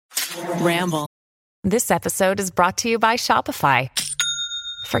Ramble. This episode is brought to you by Shopify.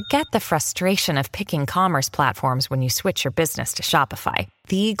 Forget the frustration of picking commerce platforms when you switch your business to Shopify,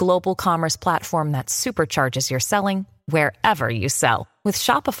 the global commerce platform that supercharges your selling wherever you sell. With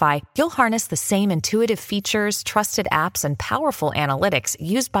Shopify, you'll harness the same intuitive features, trusted apps, and powerful analytics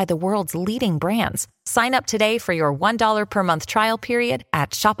used by the world's leading brands. Sign up today for your $1 per month trial period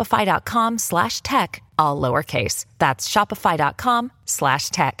at shopify.com/tech, all lowercase. That's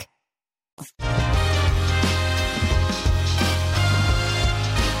shopify.com/tech.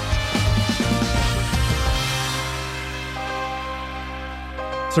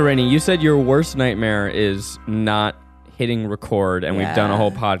 So, Rainey, you said your worst nightmare is not hitting record, and we've done a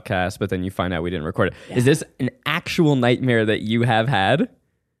whole podcast, but then you find out we didn't record it. Yeah. Is this an actual nightmare that you have had?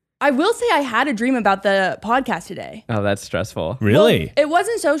 I will say I had a dream about the podcast today. Oh, that's stressful. Really? Well, it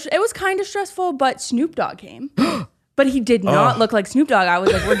wasn't so... It was kind of stressful, but Snoop Dogg came. But he did not look like Snoop Dogg. I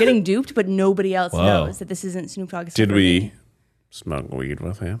was like, we're getting duped, but nobody else knows that this isn't Snoop Dogg. Did we smoke weed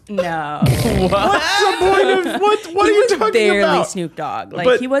with him? No. What's the point of... What are you talking about? He was barely Snoop Dogg.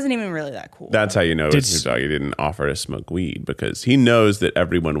 Like, he wasn't even really that cool. That's how you know it's Snoop Dogg. He didn't offer to smoke weed because he knows that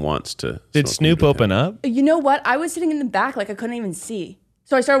everyone wants to Did Snoop open up? You know what? I was sitting in the back, like I couldn't even see.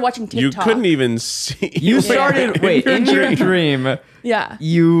 So I started watching TikTok. You couldn't even see. You started... Wait, in your dream... Yeah.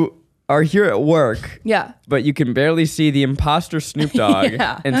 You are here at work. Yeah. But you can barely see the imposter Snoop Dogg.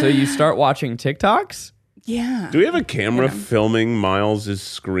 Yeah. And so you start watching TikToks? Yeah. Do we have a camera filming Miles'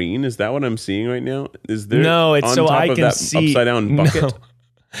 screen? Is that what I'm seeing right now? Is there No, it's on so top I of can that see upside down bucket?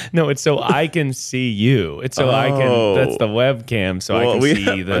 No, it's so I can see you. It's so I can. That's the webcam, so I can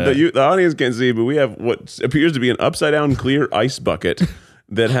see the audience can't see, but we have what appears to be an upside down clear ice bucket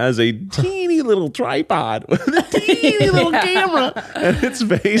that has a teeny little tripod with a teeny little camera, and it's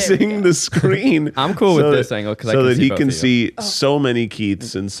facing the screen. I'm cool with this angle because so that he both can of you. see so many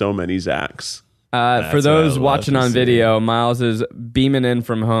Keiths and so many Zachs. For those watching on video, Miles is beaming in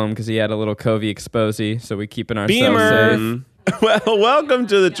from home because he had a little Covey exposé, so we're keeping ourselves safe. Well, welcome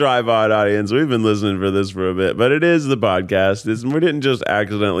to the Tripod audience. We've been listening for this for a bit, but it is the podcast. We didn't just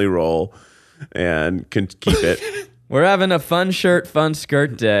accidentally roll and can keep it. We're having a fun shirt, fun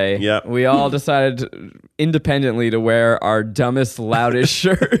skirt day. Yep. We all decided independently to wear our dumbest, loudest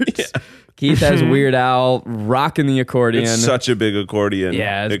shirts. Keith has Weird Al rocking the accordion. It's such a big accordion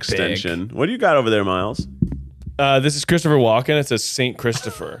it's extension. What do you got over there, Miles? This is Christopher Walken. It says St.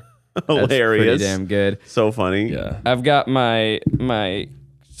 Christopher. Hilarious. Pretty damn good. So funny. Yeah. I've got my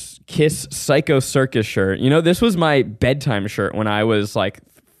Kiss Psycho Circus shirt. You know, this was my bedtime shirt when I was like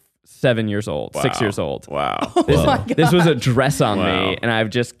 7 years old, 6 years old. Wow. This was a dress on Wow. me, and I've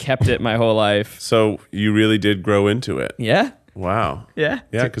just kept it my whole life. So you really did grow into it. Yeah. Wow. Yeah.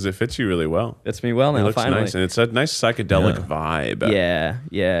 Yeah, because it fits you really well. Fits me well It now, looks finally. nice, and it's a nice psychedelic vibe.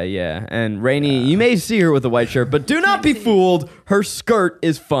 Yeah. And Rainey, you may see her with a white shirt, but do not be fooled. Her skirt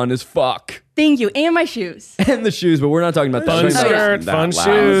is fun as fuck. Thank you. And my shoes. And the shoes, but we're not talking about that. Fun We're talking about- skirt, That fun loud,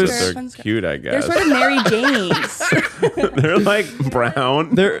 shoes. but They're Fun skirt. cute, I They're guess. sort of Mary Jane's. They're like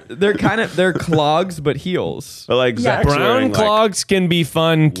brown, They're clogs but heels. but like Zach's Brown wearing, clogs can be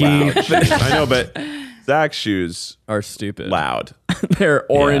fun, Like, Keith. loud shoes. I know, but Zach's shoes Are stupid. loud. They're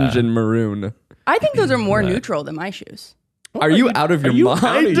orange and maroon. I think those are more neutral than my shoes. Are you out of your mind?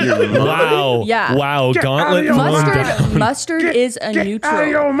 Out of your mind? Wow. Yeah. Wow. Gauntlet going down. Mustard is a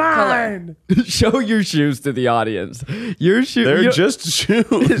neutral color. Show your shoes to the audience. Your shoes. They're just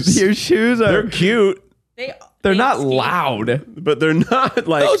shoes. Your shoes They're are. cute, They're not loud. but they're not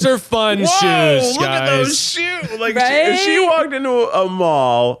like. Those are fun Whoa, shoes, look at those guys. shoes. Like, Right? if she walked into a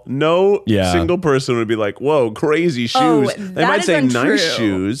mall, no single person would be like, whoa, crazy shoes. Oh, They that might is say untrue. nice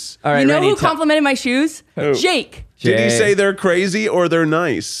shoes. All right, You know Rainey, who complimented my shoes? Who? Jake. Did he Jay. say they're crazy or they're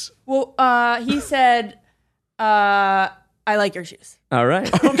nice? Well, he said, I like your shoes. All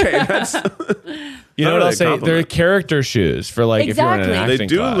right. Okay, that's. You know Not what I'll really a say? They're compliment. character shoes for like if you're in an Exactly. acting They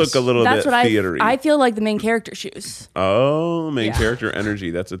do class. look a little That's bit what theatery. I feel like the main character shoes. Oh, main Yeah. character energy.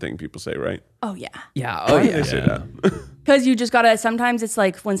 That's a thing people say, right? Oh, yeah. Yeah. Why do they say that? Because you just gotta, sometimes it's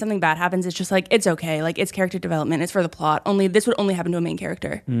like when something bad happens, it's just like, it's okay. Like, it's character development. It's for the plot. This would only happen to a main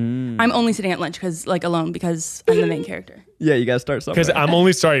character. I'm only sitting at lunch alone because I'm the main character. Yeah, you got to start somewhere. Because I'm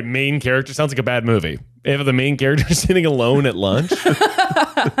only sorry, main character sounds like a bad movie. If the main character is sitting alone at lunch,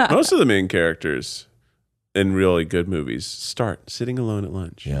 Most of the main characters in really good movies start sitting alone at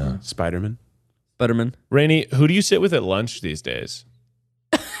lunch. Yeah. Spider-Man. Butterman. Rainey, who do you sit with at lunch these days?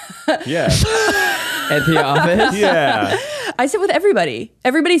 Yeah. At the office? Yeah. I sit with everybody.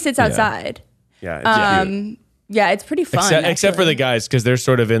 Everybody sits outside. Yeah, it's cute. Yeah, it's pretty fun. Except for the guys, because they're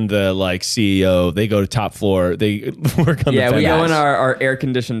sort of in the like CEO. They go to top floor. They work on the Yeah, we go in penthouse. our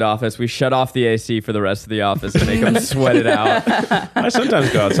air-conditioned office. We shut off the AC for the rest of the office and make them sweat it out. I sometimes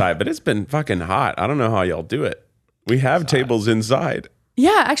go outside, but it's been fucking hot. I don't know how y'all do it. We have tables inside.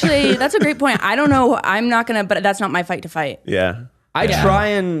 Yeah, actually, that's a great point. I don't know. I'm not gonna, but that's not my fight to fight. Yeah. I try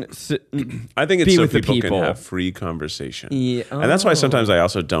and I think it's be so with the people can people. have free conversation. Yeah. And that's why sometimes I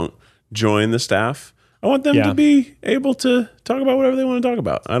also don't join the staff. I want them Yeah. to be able to talk about whatever they want to talk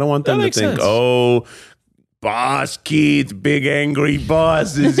about. I don't want them to makes think, sense. oh, Boss Keith, big angry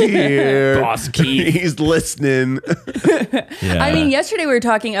boss is here. Boss Keith. He's listening. Yeah. I mean, yesterday we were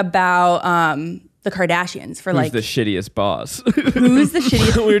talking about the Kardashians for who's like the shittiest boss? who's the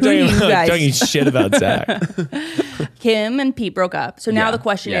shittiest. we were who do talking, you about, guys? talking shit about Zach. Kim and Pete broke up. So now the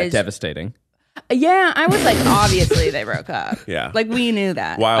question yeah, is, devastating. yeah, I was like, obviously they broke up. Yeah. like we knew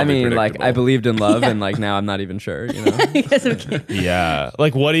that. Wildly I mean, like, predictable. I believed in love, and like now I'm not even sure. You know, Because of Kim. Yeah.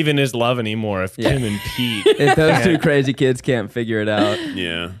 Like, what even is love anymore if Kim and Pete? if those two crazy kids can't figure it out,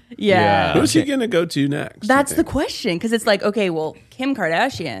 Yeah. Yeah. Who's he going to go to next? That's you the think? question. Because it's like, okay, well, Kim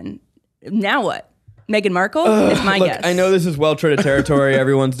Kardashian, now what? Meghan Markle is my look, guess. I know this is well-treaded territory.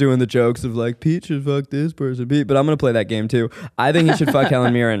 Everyone's doing the jokes of like Pete should fuck this person, Pete, but I'm gonna play that game too. I think he should fuck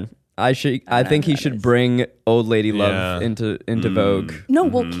Helen Mirren. I think he should bring old lady love into Vogue. No,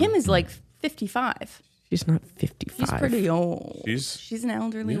 well, Kim is like 55. She's not 55. She's pretty old. She's- She's an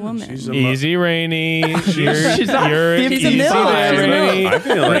elderly woman. she's a- Easy, Rainey. She's not 55. She's a milf. there, She's a Rainey. I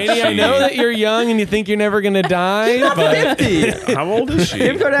feel like Rainey, I know that you're young and you think you're never going to die, but 50. How old is she?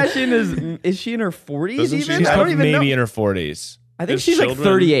 Kim Kardashian is she in her 40s Doesn't she even? have I don't even maybe know. in her 40s. I think Has she's like children?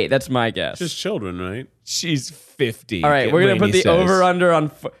 38. That's my guess. Just children, right? She's 50. All right, we're gonna put Rainey the says. over/under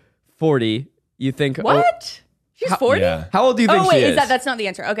on 40. You think? What? She's 40? Yeah. How old do you think Oh, wait, she is that's not the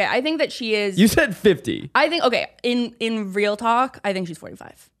answer. Okay, I think that she is. You said 50. I think, okay, in real talk, I think she's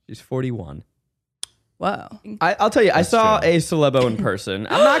 45. She's 41. Whoa. I'll tell you, I saw a celebo in person.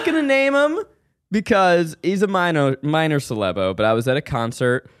 I'm not gonna name him because he's a minor celebo, but I was at a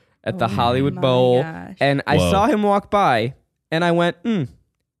concert at the Hollywood my Bowl, gosh. and I Whoa. saw him walk by, and I went,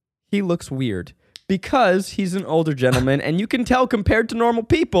 he looks weird. Because he's an older gentleman, and you can tell compared to normal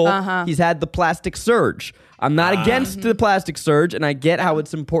people, he's had the plastic surge. I'm not against the plastic surge, and I get how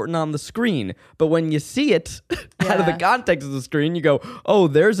it's important on the screen. But when you see it out of the Yeah. context of the screen, you go, oh,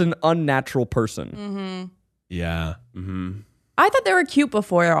 there's an unnatural person. Yeah. I thought they were cute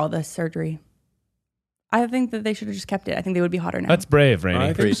before all this surgery. I think that they should have just kept it. I think they would be hotter now. That's brave, Rainey.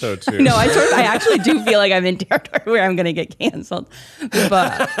 I think so too. no, I actually do feel like I'm in territory where I'm going to get canceled.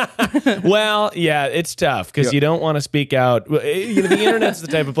 But Well, yeah, it's tough because you don't want to speak out. You know, the internet's the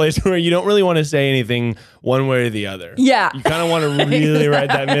type of place where you don't really want to say anything one way or the other. Yeah. You kind of want to really ride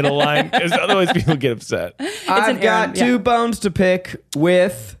that middle line because otherwise people get upset. I've got two bones to pick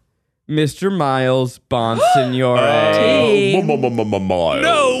with Mr. Miles Bonsignore. Hey. Miles.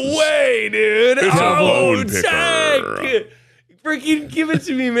 No way, dude. It's a bone picker. Zach. Freaking give it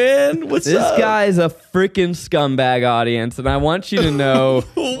to me, man. What's This up? guy's a freaking scumbag, audience, and I want you to know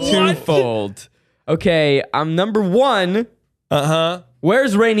twofold. Okay, I'm number one. Uh-huh.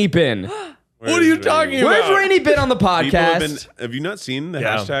 Where's Rainey been? What are you talking about? Where's Rainey been on the People podcast? have you not seen the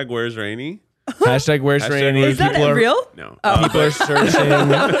Yeah. hashtag Where's Rainey? Hashtag where's Hashtag Rainey? where's is that People are- real? No. People are searching. I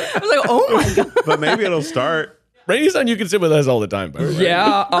was like, oh my God. But maybe it'll start. Rainey's on You Can Sit With Us all the time, by the way.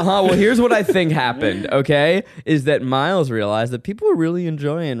 Yeah, Well, here's what I think happened, okay? Is that Miles realized that people were really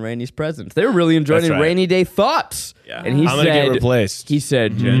enjoying Rainey's presence. They were really enjoying That's right. Rainy Day thoughts. Yeah. And he I'm going to said, get replaced. He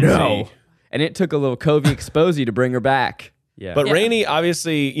said, Gen no. Z. And it took a little Covey Exposy to bring her back. Yeah. But Rainey,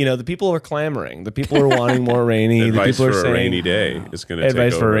 obviously, you know, the people are clamoring. The people are wanting more Rainey. The Advice people for are a saying, rainy day is going to take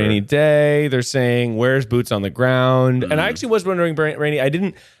advice over. for a rainy day. They're saying, where's boots on the ground? And I actually was wondering, Rainey, I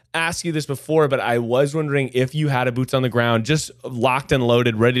didn't ask you this before, but I was wondering if you had a boots on the ground, just locked and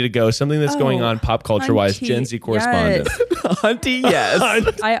loaded, ready to go, something that's going on pop culture wise, Hunty, Gen Z correspondent. yes. Hunty,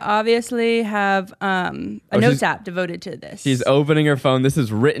 yes. I obviously have a notes app devoted to this. She's opening her phone. This is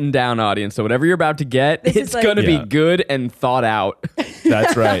written down, audience. So whatever you're about to get, This is it's like- going to Yeah. be good and thought out.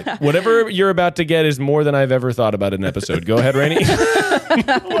 That's right. Whatever you're about to get is more than I've ever thought about an episode. Go ahead, Rainey.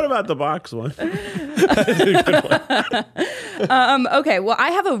 What about the box one? Okay, well,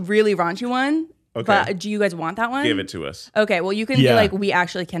 I have a really raunchy one. Okay. But do you guys want that one? Give it to us. Okay, well, you can Yeah. be like, we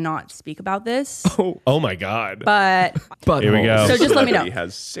actually cannot speak about this. Oh my God. But Here we go. So just let me know. Celebrity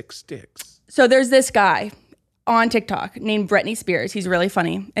has 6 sticks. so there's this guy on TikTok named Britney Spears. He's really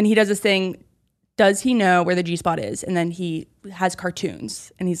funny. And he does this thing. Does he know where the G spot is? And then he has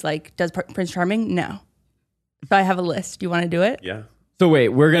cartoons. And he's like, does Prince Charming? No. So I have a list. Do you want to do it? Yeah. So wait,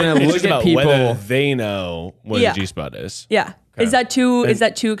 we're gonna It's look just at about people. whether they know what Yeah. a G-spot is. Yeah. Okay. Is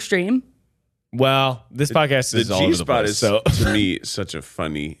that too extreme? Well, this podcast is The all over the G-spot place. is, So to me, such a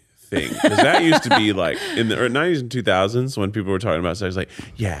funny thing. Because that used to be like in the 90s and 2000s when people were talking about sex, like,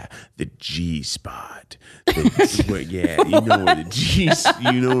 yeah, the G-spot. Yeah, you know where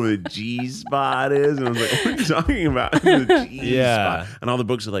the G-spot is? And I was like, what are you talking about? The G-spot. Yeah. And all the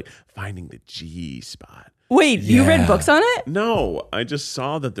books are like, finding the G-spot. Wait, you read Yeah. books on it? No, I just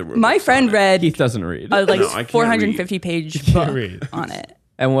saw that there were My books friend on it. read Keith doesn't read. a like No, I can't 450 page book read. on it.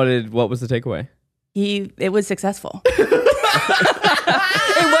 And what was the takeaway? It was successful. It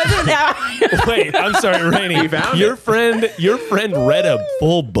wasn't that. wait, I'm sorry, Rainey. Your friend read a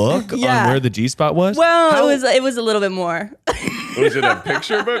full book Yeah. on where the G-spot was? Well, it was a little bit more. Was it a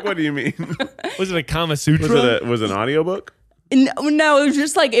picture book? What do you mean? Was it a Kama Sutra? Was it an audiobook? No, it was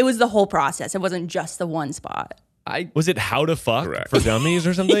just like it was the whole process. It wasn't just the one spot. Was it How to Fuck Correct. for Dummies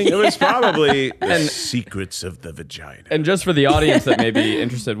or something? It was probably The Secrets of the Vagina. And just for the audience that may be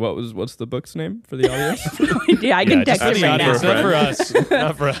interested, what's the book's name for the audience? Yeah, I can text just him for right the now. audience, not for us.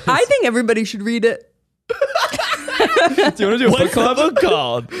 Not for us. I think everybody should read it. Do you want to do a book What's the club? book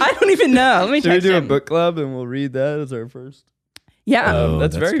called? I don't even know. Let me Should we text do a him. book club and we'll read that as our first? Yeah.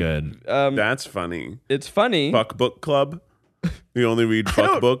 That's very good. That's funny. It's funny. Fuck book club. We only read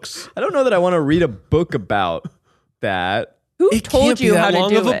fuck books. I don't know that I want to read a book about that. Who It told can't you be how that to long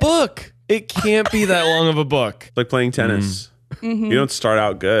do of a it? book. It can't be that long of a book. Like playing tennis. Mm-hmm. You don't start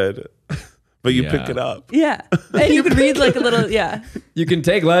out good, but you pick Yeah. it up. Yeah. And you could read like a little, yeah. You can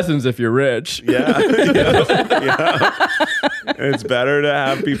take lessons if you're rich. Yeah. yeah. It's better to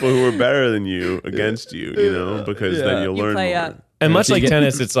have people who are better than you against you, because then you'll You learn play more. up. And much So you like get-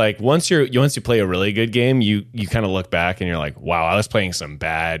 tennis, it's like once you play a really good game, you kind of look back and you're like, wow, I was playing some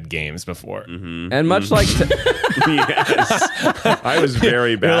bad games before. And much like Yes. I was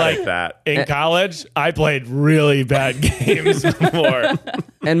very bad like- at that. In college, I played really bad games before.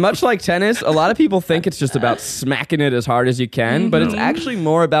 and much like tennis, a lot of people think it's just about smacking it as hard as you can, but it's actually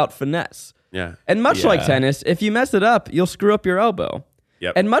more about finesse. Yeah. And much like Yeah. tennis, if you mess it up, you'll screw up your elbow.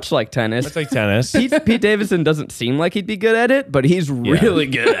 Yep. And much like tennis, It's like tennis. Pete Davidson doesn't seem like he'd be good at it, but he's really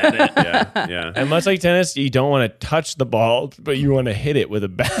good at it. yeah. Yeah. And much like tennis, you don't want to touch the ball, but you want to hit it with a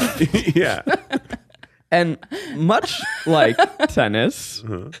bat. yeah. And much like tennis,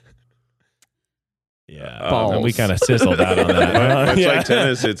 Yeah. Balls. And we kind of sizzled out on that. Much Yeah. like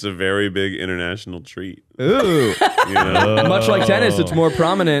tennis, it's a very big international treat. ooh, You know? much like tennis, it's more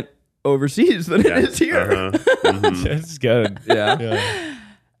prominent overseas than it is here. It's good. Yeah.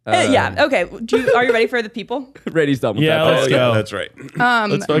 Yeah. Okay. Are you ready for the people? Brady's done with Yeah, that. let's Oh, go. That's right.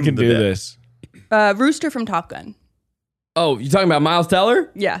 Let's fucking do this. Rooster from Top Gun. Oh, you talking about Miles Teller?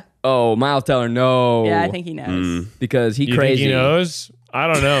 Yeah. Oh, Miles Teller, no. Yeah, I think he knows. because he You crazy. think he knows? I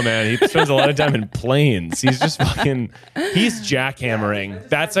don't know, man. He spends a lot of time in planes. He's just he's jackhammering.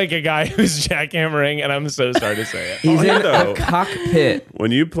 That's like a guy who's jackhammering, and I'm so sorry to say it. He's in though. a cockpit.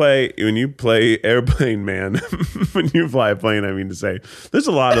 When you play airplane, man, when you fly a plane, I mean to say, there's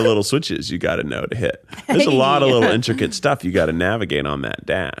a lot of little switches you got to know to hit. There's a lot of little intricate stuff you got to navigate on that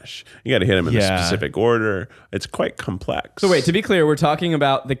dash. You got to hit them in a Yeah. specific order. It's quite complex. So wait, to be clear, we're talking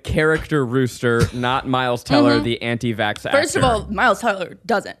about the character Rooster, not Miles Teller, the anti-vax actor. First of all, Miles Teller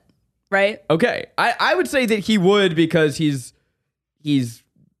doesn't, right? okay, I would say that he would because he's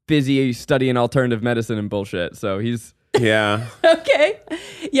busy studying alternative medicine and bullshit. So he's Yeah. Okay.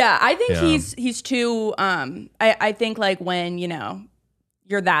 Yeah, I think Yeah. he's too I think like when,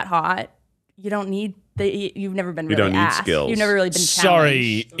 you're that hot, you don't need you've never been You really don't need asked. skills. You've never really been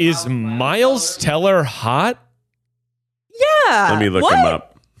Sorry, is Miles Teller hot? challenged. Yeah. Let me look What? him up.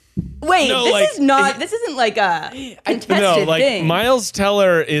 Wait, No, this like, is not this isn't like a contested No, like thing. Miles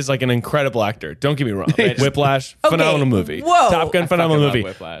Teller is like an incredible actor. Don't get me wrong. Whiplash, Okay, phenomenal movie. whoa. Top Gun, phenomenal Fucking love movie.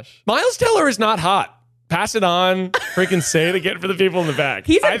 Whiplash. Miles Teller is not hot. Pass it on. Freaking say it again for the people in the back.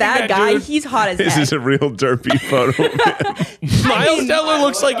 He's I a think bad that guy. dude- He's hot as This heck. is a real derpy photo. Man. Miles Teller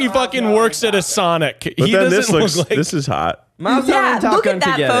looks like he fucking works at a Sonic. But he then doesn't look like this is hot. Miles Teller yeah, and Top look Gun at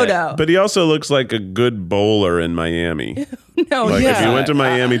that together. photo. But he also looks like a good bowler in Miami. no, Like if Yeah. you went to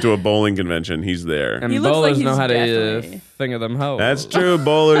Miami to a bowling convention, he's there. And He looks like bowlers know he's how to definitely- finger them hoes. That's true.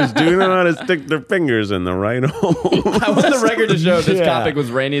 Bowlers do know how to stick their fingers in the right hole. I want the record to show this Yeah. topic was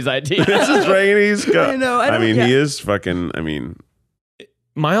Rainey's idea. This is Rainey's. I know, I don't- mean, yeah. he is fucking. I mean,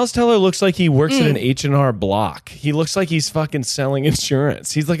 Miles Teller looks like he works at an H&R Block. He looks like he's fucking selling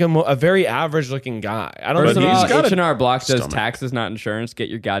insurance. He's like a very average looking guy. I don't First know. of He's all, got a H&R Block does stomach. taxes, not insurance. Get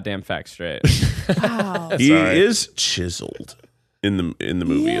your goddamn facts straight. Wow. he Sorry. is chiseled. in the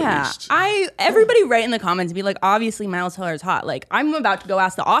movie at least. Everybody write in the comments and be like, obviously Miles Teller is hot. Like, I'm about to go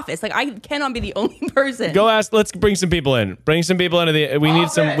ask the office. Like, I cannot be the only person. Go ask. Let's bring some people in. Bring some people into the.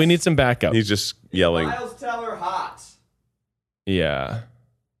 We need some backup. He's just yelling. Miles Teller hot. Yeah.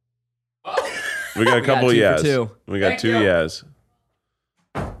 We got a couple of yes. two. We got two yes.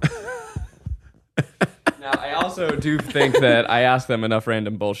 Now, I also do think that I ask them enough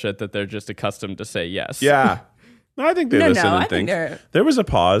random bullshit that they're just accustomed to say yes. Yeah. No, I think they listen and I think. think There was a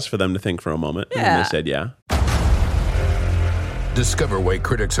pause for them to think for a moment. And then they said yeah. Discover why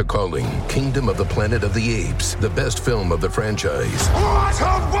critics are calling Kingdom of the Planet of the Apes the best film of the franchise. What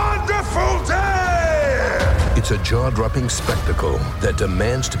a wonderful day! It's a jaw-dropping spectacle that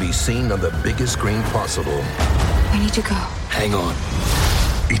demands to be seen on the biggest screen possible. We need to go. Hang on.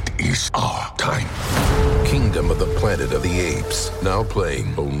 It is our time. Kingdom of the Planet of the Apes. Now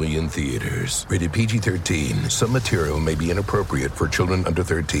playing only in theaters. Rated PG-13. Some material may be inappropriate for children under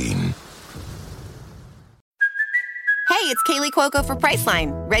 13. Hey, it's Kaylee Cuoco for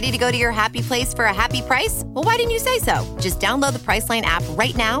Priceline. Ready to go to your happy place for a happy price? Well, why didn't you say so? Just download the Priceline app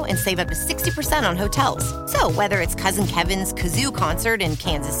right now and save up to 60% on hotels. So whether it's Cousin Kevin's Kazoo Concert in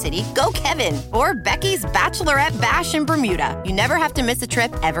Kansas City, go Kevin, or Becky's Bachelorette Bash in Bermuda, you never have to miss a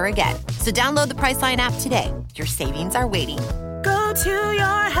trip ever again. So download the Priceline app today. Your savings are waiting. Go to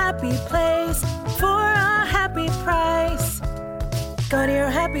your happy place for a happy price. Go to your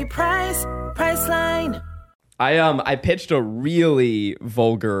happy price, Priceline. I pitched a really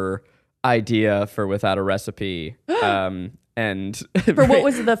vulgar idea for Without a Recipe. And For what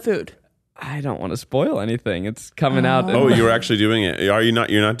was the food? I don't want to spoil anything. It's coming out. Oh, you're actually doing it. Are you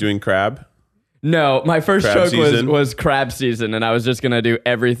not? You're not doing crab? No, my first Crab joke season? was crab season, and I was just gonna do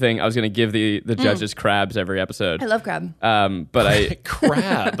everything. I was gonna give the judges crabs every episode. I love crab. But I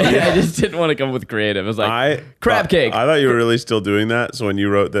Crab. I just didn't want to come with creative. It was like crab cake. I thought you were really still doing that. So when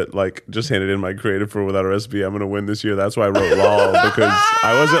you wrote that, like, just handed in my creative for Without a Recipe, I'm gonna win this year. That's why I wrote lol, because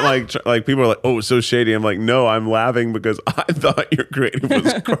I wasn't like people are like, oh, so shady. I'm like, no, I'm laughing because I thought your creative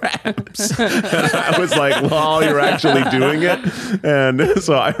was crabs. I was like, lol, you're actually doing it, and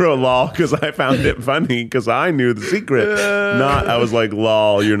so I wrote lol because I found it funny because I knew the secret. I was like,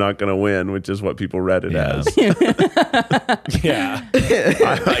 lol, you're not gonna win, which is what people read it as. Yeah.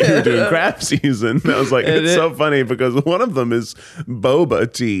 I thought you were doing crab season. I was like, it's so funny because one of them is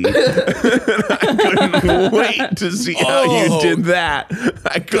boba tea. I couldn't wait to see how you did that.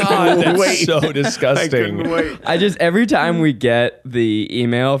 I couldn't wait. So disgusting. I couldn't wait. I just every time we get the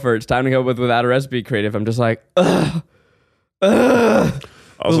email for it's time to go with Without a Recipe creative, I'm just like, ugh.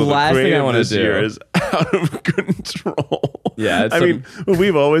 Also, The last thing I creative wanna this do. year is out of control. Yeah, it's I mean,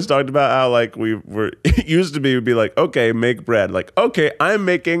 we've always talked about how like it used to be, we'd be like, okay, make bread. Like, okay, I'm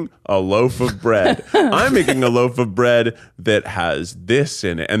making a loaf of bread. I'm making a loaf of bread that has this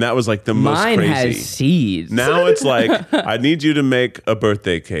in it, and that was like the most mine crazy. has seeds. Now it's like, I need you to make a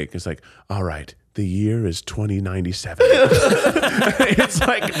birthday cake. It's like, all right, the year is 2097. It's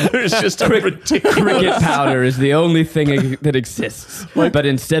like, there's just a ridiculous... Cricket powder is the only thing that exists. But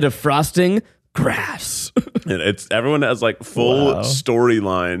instead of frosting, grass. And everyone has like full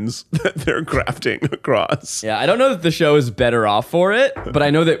storylines that they're crafting across. Yeah, I don't know that the show is better off for it, but I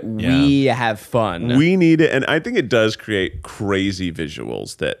know that we have fun. We need it, and I think it does create crazy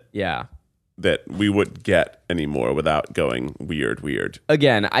visuals that we wouldn't get anymore without going weird.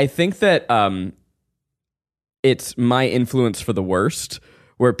 Again, I think that it's my influence for the worst,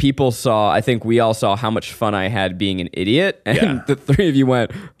 where people saw, I think we all saw how much fun I had being an idiot, and the three of you went,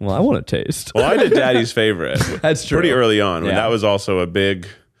 well, I want to taste. Well, I did Daddy's Favorite. That's true. Pretty early on, when that was also a big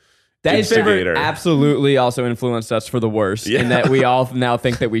Daddy's Favorite instigator. absolutely also influenced us for the worst, in that we all now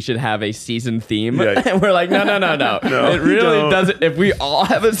think that we should have a season theme. Yeah. And we're like, no. It really doesn't. If we all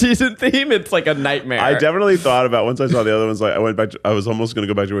have a season theme, it's like a nightmare. I definitely thought about, once I saw the other ones, like I was almost going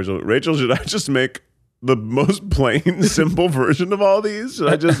to go back to Rachel. Rachel, should I just make the most plain, simple version of all these? Should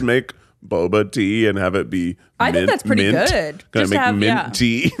I just make boba tea and have it be I think that's pretty good. Gonna Just make to have, mint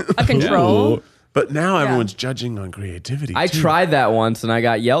tea. a control. But now everyone's judging on creativity. I too. tried that once and I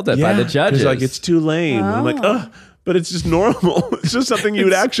got yelled at by the judges. It's like, it's too lame. I'm like, but it's just normal. It's just something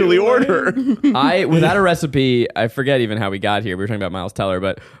you'd actually order. Without a Recipe, I forget even how we got here. We were talking about Miles Teller,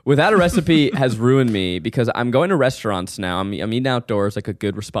 but Without a Recipe has ruined me because I'm going to restaurants now. I'm eating outdoors like a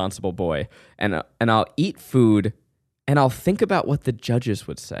good, responsible boy. And I'll eat food and I'll think about what the judges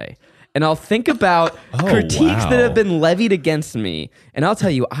would say. And I'll think about critiques that have been levied against me. And I'll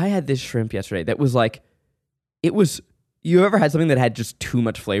tell you, I had this shrimp yesterday that was like, you ever had something that had just too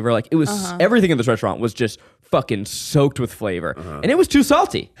much flavor? Like it was, everything in this restaurant was just fucking soaked with flavor. And it was too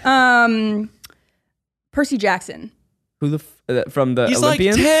salty. Percy Jackson. Who from the He's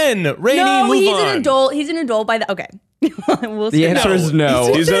Olympians? like 10. Rainy, No, move he's on. an adult. He's an adult by the. Okay. We'll The skip answer that. is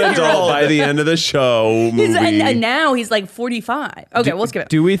no. He's an adult by the end of the show movie. And now he's like 45. Okay, we'll skip it.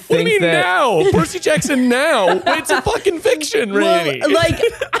 Do we What do you think mean that now? Percy Jackson now? It's a fucking fiction, Rainy.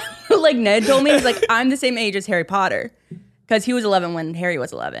 Well, like Ned told me, he's like, I'm the same age as Harry Potter. Because he was 11 when Harry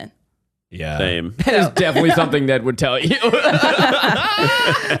was 11. yeah. Same. that is definitely something Ned would tell you?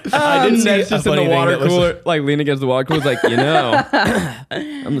 I did see Ned's a just in funny the thing water that was- cooler, like leaning against the water cooler, like,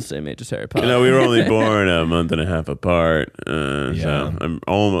 I'm the same age as Harry Potter. You know, we were only born a month and a half apart. So I'm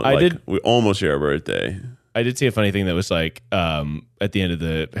almost. We almost share a birthday. I did see a funny thing that was like at the end of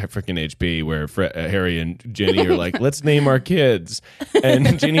the freaking HB where Harry and Ginny are like, let's name our kids.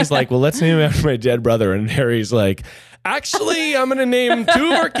 And Ginny's like, well, let's name him after my dead brother. And Harry's like, actually, I'm going to name 2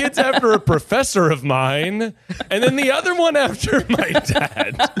 of our kids after a professor of mine and then the other one after my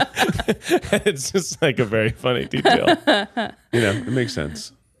dad. It's just like a very funny detail. You know, it makes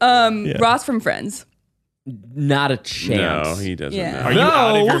sense. Ross from Friends. Not a chance. No, he doesn't Yeah. know. Are you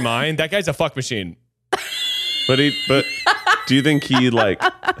out of your mind? That guy's a fuck machine. But do you think he like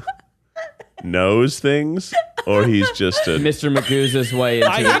knows things, or he's just a? Mr. Magoo's way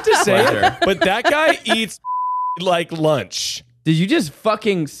into I hate to say pleasure. it, but that guy eats like lunch. Did you just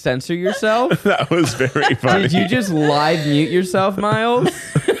fucking censor yourself? That was very funny. Did you just live mute yourself, Miles?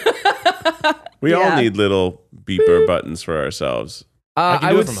 We all Yeah. need little beeper buttons for ourselves. can I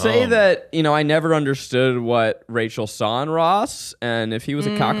do it would from say home. that, I never understood what Rachel saw in Ross, and if he was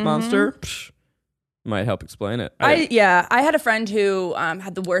a cock monster, might help explain it. I had a friend who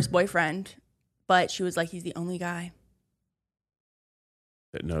had the worst boyfriend, but she was like, he's the only guy.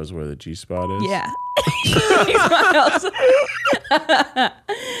 That knows where the G spot is. Yeah.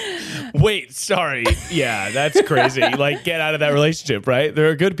 Wait, sorry. Yeah, that's crazy. Like, get out of that relationship, right? There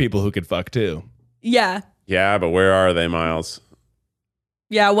are good people who could fuck too. Yeah. Yeah, but where are they, Miles?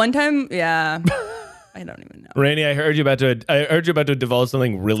 Yeah. One time, yeah. I don't even know. Rainey, I heard you about to divulge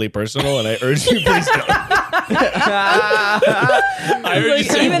something really personal, and I urge you please don't. I heard you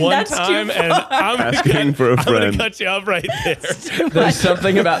Like, say even one that's too time, and I'm Asking for a I'm gonna friend. cut you off right there. There's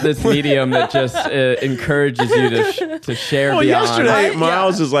something about this medium that just encourages you to share Well, beyond. yesterday,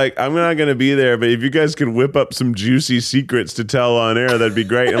 Miles is like, I'm not going to be there, but if you guys could whip up some juicy secrets to tell on air, that'd be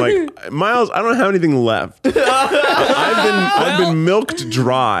great. And like, Miles, I don't have anything left. I've been milked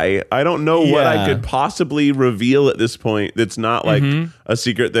dry. I don't know what I Yeah. could possibly reveal at this point that's not like a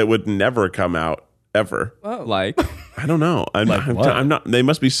secret that would never come out ever. Like, I don't know. I'm not. They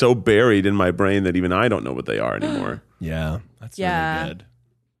must be so buried in my brain that even I don't know what they are anymore. Yeah, that's Yeah. really good.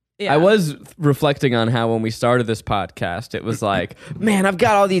 Yeah. I was reflecting on how when we started this podcast, it was like, man, I've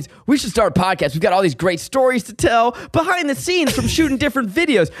got all these, we should start a podcast. We've got all these great stories to tell behind the scenes from shooting different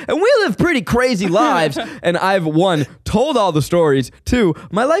videos. And we live pretty crazy lives. And I've, 1, told all the stories. 2,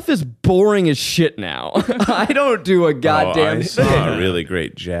 my life is boring as shit now. I don't do a goddamn I thing. saw a really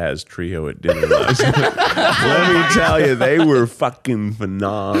great jazz trio at dinner last night. Let me tell you, they were fucking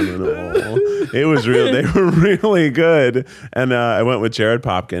phenomenal. It was real. They were really good. And I went with Jared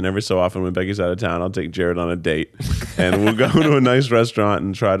Popkin. Every so often when Becky's out of town, I'll take Jared on a date. And we'll go to a nice restaurant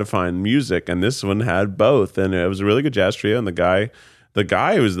and try to find music. And this one had both. And it was a really good jazz trio. And the guy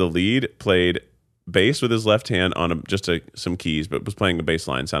who was the lead played bass with his left hand on some keys, but was playing a bass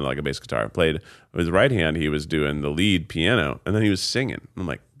line, sounded like a bass guitar. Played with his right hand, he was doing the lead piano, and then he was singing. I'm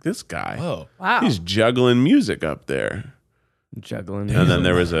like, this guy, Whoa. Wow. he's juggling music up there. Juggling. And then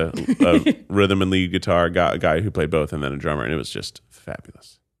there was a rhythm and lead guitar guy who played both, and then a drummer, and it was just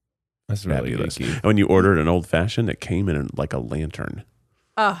fabulous. That's really Fabulous. geeky. And when you ordered an old fashioned, it came in like a lantern.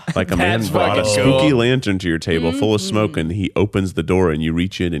 Oh. Like a man That's brought a fucking spooky cool. lantern to your table full of smoke, and he opens the door, and you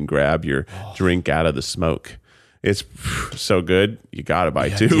reach in and grab your drink out of the smoke. It's so good. You got to buy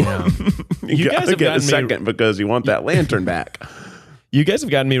 2. you guys got to have get a gotten me- second because you want that lantern back. You guys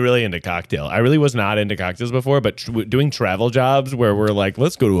have gotten me really into cocktail. I really was not into cocktails before, but doing travel jobs where we're like,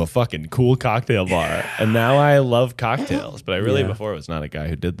 let's go to a fucking cool cocktail bar. And now I love cocktails, but I really before was not a guy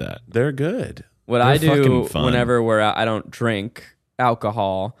who did that. They're good. What They're I do fucking fun. whenever we're out, I don't drink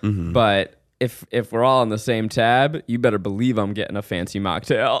alcohol, but if we're all on the same tab, you better believe I'm getting a fancy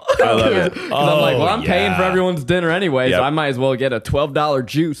mocktail. I love it. 'Cause I'm like, well, I'm paying for yeah. everyone's dinner anyway, Yep. so I might as well get a $12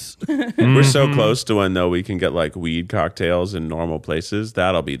 juice. We're so close to when, though, we can get like weed cocktails in normal places.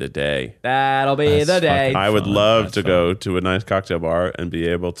 That'll be the day. That'll be the day. I would fun. love That's to fun. go to a nice cocktail bar and be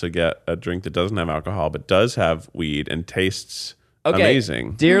able to get a drink that doesn't have alcohol but does have weed and tastes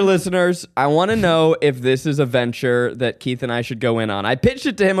amazing. Dear listeners, I want to know if this is a venture that Keith and I should go in on. I pitched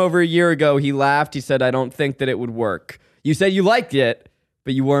it to him over a year ago. He laughed. He said, I don't think that it would work. You said you liked it, but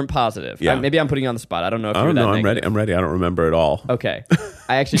but you weren't positive. Yeah. Maybe I'm putting you on the spot. I don't know if I you were don't that know. negative. I'm ready. I don't remember at all. Okay.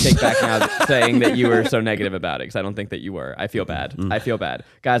 I actually take back now saying that you were so negative about it because I don't think that you were. I feel bad. I feel bad.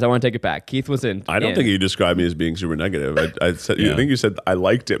 Guys, I want to take it back. Keith was in. I don't think you described me as being super negative. I said, I think you said I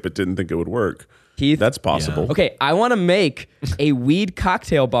liked it, but didn't think it would work. Keith, that's possible. Okay, I want to make a weed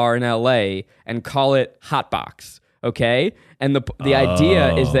cocktail bar in LA and call it Hotbox. Okay, and the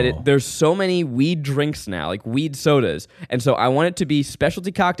idea is that there's so many weed drinks now, like weed sodas, and so I want it to be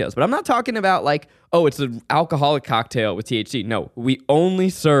specialty cocktails. But I'm not talking about like, oh, it's an alcoholic cocktail with THC. No, we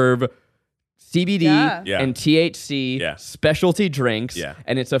only serve CBD and THC specialty drinks,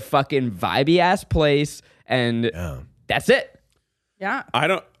 and it's a fucking vibey ass place, and that's it. Yeah. I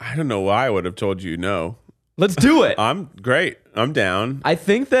don't know why I would have told you no. Let's do it. I'm great. I'm down. I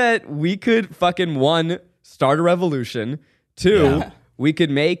think that we could fucking start a revolution. 2, we could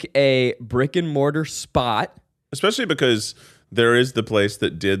make a brick and mortar spot. Especially because there is the place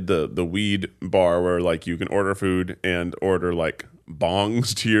that did the weed bar where like you can order food and order like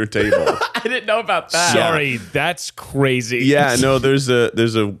bongs to your table. I didn't know about that. Sorry, that's crazy. Yeah, no, there's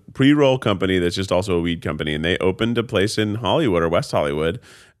a pre-roll company that's just also a weed company, and they opened a place in Hollywood or West Hollywood,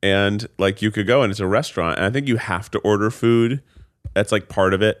 and like you could go and it's a restaurant, and I think you have to order food. That's like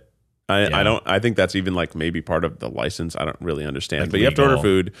part of it. I think that's even like maybe part of the license. I don't really understand, like but you have to order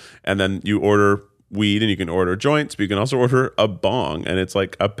food, and then you order weed, and you can order joints, but you can also order a bong, and it's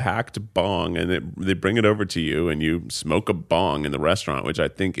like a packed bong, and they bring it over to you, and you smoke a bong in the restaurant, which I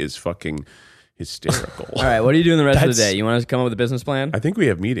think is fucking hysterical. All right, what are you doing the rest of the day? You want to come up with a business plan? I think we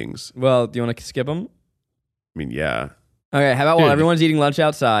have meetings. Well, do you want to skip them? I mean, yeah. Okay, how about while everyone's eating lunch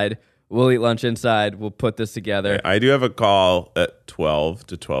outside, we'll eat lunch inside. We'll put this together. I do have a call at 12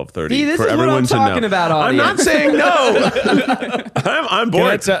 to 12:30 See, this for is everyone what I'm talking to know. about, I'm not audience. saying no. I'm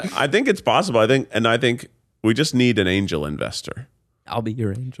bored. I think it's possible. I think we just need an angel investor. I'll be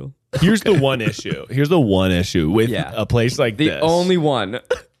your angel. Here's the one issue. With a place like the this. The only one.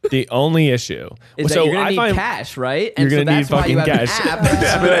 The only issue is that you're going to need cash, right? You're going to need that's fucking why you have cash. an app.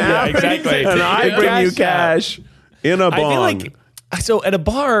 Yeah, exactly. And I bring you cash in a bong. I feel like so at a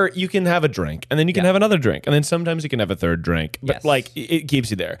bar you can have a drink, and then you can have another drink, and then sometimes you can have a third drink. But like it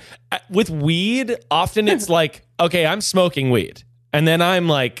keeps you there. With weed, often it's like, okay, I'm smoking weed, and then I'm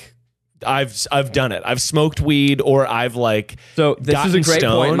like, I've done it. I've smoked weed, or I've like so this is a great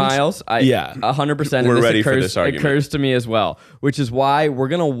stoned. point, Miles. 100%. We're ready for this argument. Occurs to me as well, which is why we're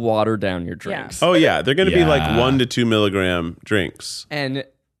gonna water down your drinks. Oh yeah, they're gonna be like 1 to 2 milligram drinks, and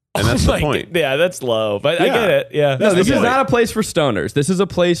that's the point. Yeah, that's low, but I get it. Yeah, no, this is not a place for stoners. This is a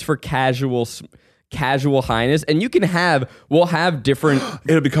place for casual highness, and we'll have different.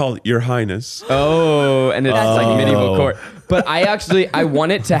 It'll be called Your Highness. Oh, and it's like medieval court. But I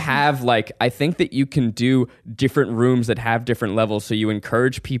want it to have like, I think that you can do different rooms that have different levels, so you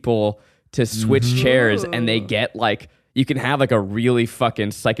encourage people to switch chairs, and they get like. You can have like a really fucking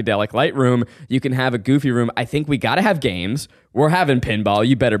psychedelic light room. You can have a goofy room. I think we got to have games. We're having pinball.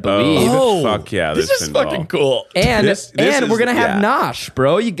 You better believe. Oh, fuck yeah. This is pinball. fucking cool. And we're going to have nosh,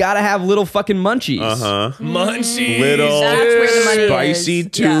 bro. You got to have little fucking munchies. Munchies. Little That's where the money spicy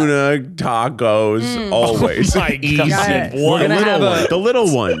is. tuna tacos. Always. Oh my God. We're going to have the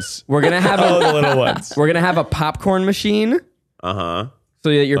little ones. We're going to have the little ones. We're going to have a popcorn machine. Uh-huh. So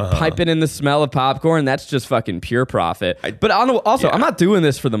that you're piping in the smell of popcorn. That's just fucking pure profit. But also, I'm not doing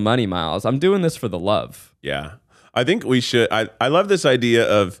this for the money, Miles. I'm doing this for the love. Yeah. I think we should. I love this idea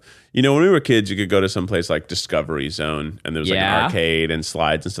of, when we were kids, you could go to some place like Discovery Zone, and there was like an arcade and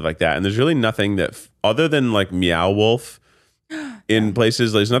slides and stuff like that. And there's really nothing that, other than like Meow Wolf, in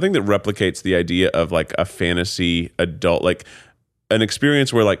places, there's nothing that replicates the idea of like a fantasy adult, like an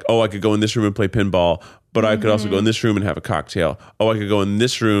experience where like, oh, I could go in this room and play pinball, but I could also go in this room and have a cocktail. Oh, I could go in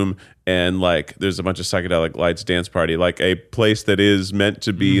this room and like there's a bunch of psychedelic lights dance party, like a place that is meant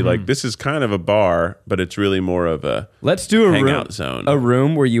to be like, this is kind of a bar, but it's really more of a let's do a hangout zone. A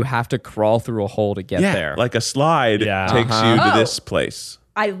room where you have to crawl through a hole to get there. Like a slide takes you to this place.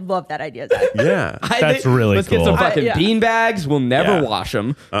 I love that idea, Zach. Yeah. That's really let's cool. Let's get some fucking bean bags. We'll never wash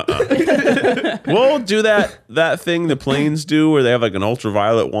them. We'll do that thing the planes do where they have like an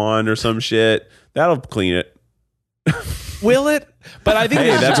ultraviolet wand or some shit. That'll clean it. Will it? But I think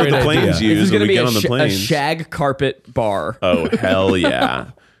that's what the planes use when we get on the a planes. shag carpet bar. Oh, hell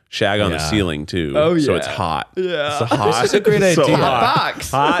yeah. Shag on the ceiling too. Oh, So yeah. it's hot. Yeah. It's hot. This is a great idea. Hot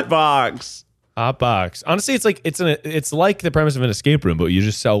box. Hot box. Hot box. Honestly, it's like it's like the premise of an escape room, but you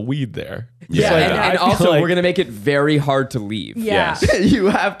just sell weed there. Yeah, Like, and I feel also like- we're gonna make it very hard to leave. Yeah. Yes. You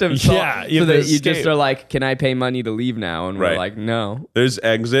have to, you have so to that you escape. just are like, can I pay money to leave now? And we're Right. like, no. There's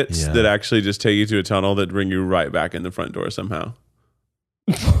exits Yeah. that actually just take you to a tunnel that bring you right back in the front door somehow.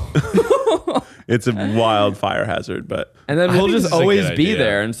 It's a wild fire hazard, but And then we'll just always be idea.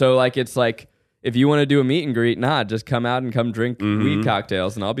 there. And so like it's like if you want to do a meet and greet, just come out and come drink weed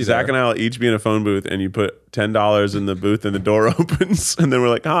cocktails and I'll be Zach there. and I will each be in a phone booth, and you put $10 in the booth, and the door opens, and then we're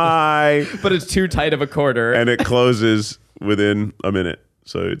like, "Hi," But it's too tight of a quarter. and it closes within a minute.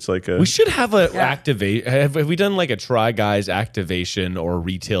 So it's like We should have a activate. Have we done like a Try Guys activation or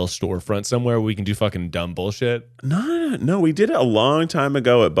retail storefront somewhere where we can do fucking dumb bullshit? No, we did it a long time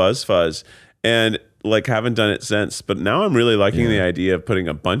ago at BuzzFuzz, and like haven't done it since. But now I'm really liking the idea of putting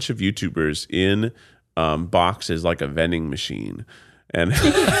a bunch of YouTubers in boxes like a vending machine. And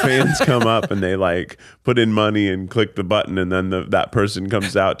fans come up and they like put in money and click the button, and then that person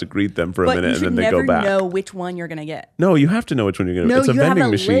comes out to greet them for a minute, and then they go back. You know which one you're gonna get. No, you have to know which one you're going to. No, It's a you vending have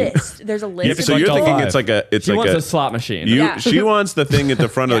a machine. list. There's a list. So of you're people. thinking it's like She a wants a slot machine. She wants the thing at the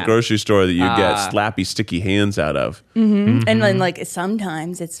front of the Yeah. grocery store that you get slappy, sticky hands out of. And then like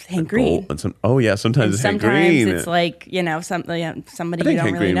sometimes it's Hank Green. And sometimes it's Hank Sometimes Green. it's like somebody I you think don't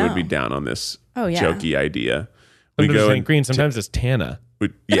Hank really Green know. would be down on this Oh, yeah. jokey idea. Sometimes it's and- Hank Green, sometimes it's Tana.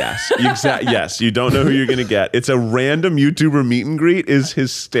 Yes, exactly. Yes, you don't know who you're going to get. It's a random YouTuber meet and greet is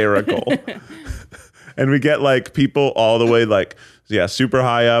hysterical. And we get like people all the way super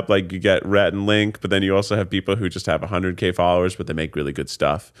high up. Like you get Rhett and Link, but then you also have people who just have 100K followers, but they make really good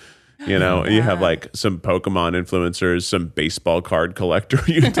stuff. You know, you have like some Pokemon influencers, some baseball card collector.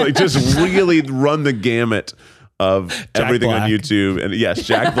 You like just really run the gamut of everything Black. on YouTube. And yes,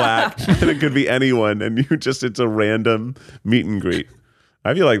 Jack Black. And it could be anyone. And it's a random meet and greet.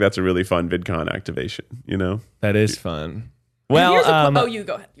 I feel like that's a really fun VidCon activation, you know? That is fun. Well, Well, you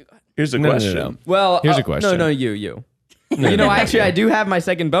go ahead. You go ahead. Here's a No, no, question. no. Well, Here's a question. No, you. You know, actually, I do have my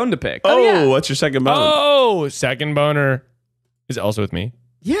second bone to pick. Oh, what's your second bone? Oh, second boner. Is it also with me?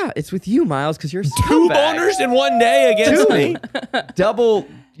 Yeah, it's with you, Miles, because you're Two boners in one day against me.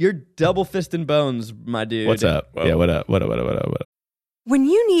 You're double fisting bones, my dude. What's up? Whoa. Yeah, what up? What up? When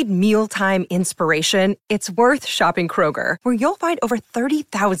you need mealtime inspiration, it's worth shopping Kroger, where you'll find over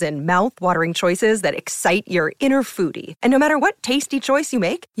 30,000 mouth-watering choices that excite your inner foodie. And no matter what tasty choice you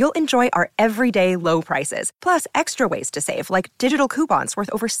make, you'll enjoy our everyday low prices, plus extra ways to save, like digital coupons worth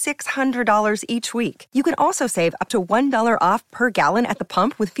over $600 each week. You can also save up to $1 off per gallon at the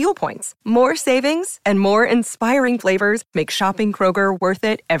pump with fuel points. More savings and more inspiring flavors make shopping Kroger worth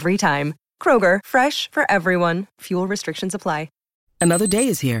it every time. Kroger, fresh for everyone. Fuel restrictions apply. Another day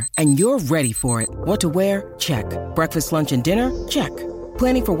is here, and you're ready for it. What to wear? Check. Breakfast, lunch, and dinner? Check.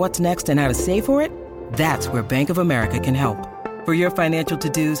 Planning for what's next and how to save for it? That's where Bank of America can help. For your financial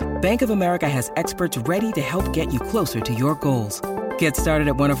to-dos, Bank of America has experts ready to help get you closer to your goals. Get started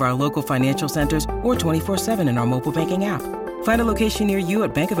at one of our local financial centers or 24/7 in our mobile banking app. Find a location near you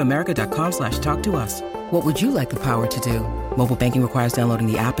at bankofamerica.com/talktous. What would you like the power to do? Mobile banking requires downloading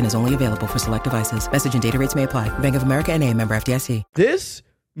the app and is only available for select devices. Message and data rates may apply. Bank of America NA, member FDIC. This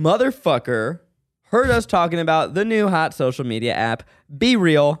motherfucker heard us talking about the new hot social media app, Be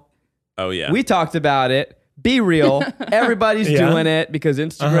Real. Oh, yeah. We talked about it. Be Real. Everybody's doing it because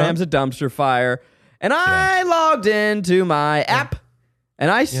Instagram's a dumpster fire. And I logged into my app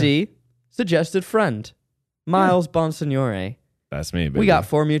and I see suggested friend, Miles Bonsignore. That's me, baby. We got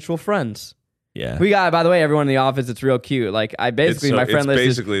 4 mutual friends. Yeah. We got, by the way, everyone in the office. It's real cute. Like my friend list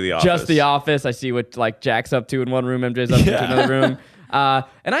is basically The just Office. the office. I see what like Jack's up to in one room, MJ's up to another room,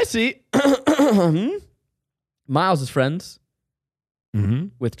 and I see Miles is friends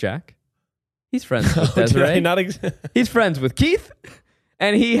with Jack. He's friends with Desiree. He's friends with Keith,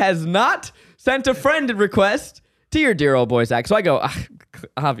 and he has not sent a friend request to your dear old boy Zach. So I go,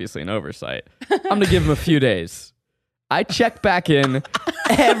 obviously an oversight. I'm gonna give him a few days. I check back in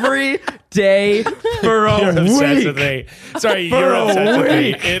every day for a You're obsessed with week. me. Sorry, you're obsessed with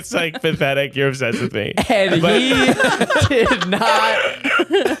me. It's like pathetic. You're obsessed with me. And he did not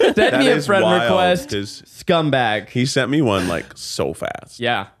send me a is friend wild, request. 'cause Scumbag. He sent me one like so fast.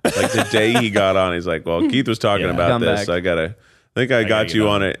 Yeah. Like the day he got on, he's like, "Well, Keith was talking about this. Scumbag. I think I got get you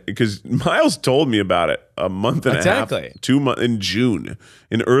on on it because Miles told me about it a month and a half, 2 months in June,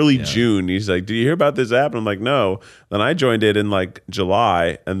 in early June. He's like, "Did you hear about this app?" And I'm like, "No." Then I joined it in like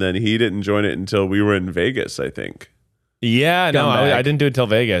July, and then he didn't join it until we were in Vegas, I think. Yeah, no, Scumbag. I didn't do it till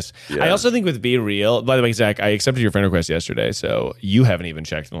Vegas. Yeah. I also think with Be Real, by the way, Zach, I accepted your friend request yesterday, so you haven't even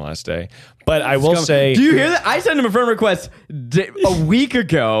checked in the last day. But I will say... Do you hear that? I sent him a friend request a week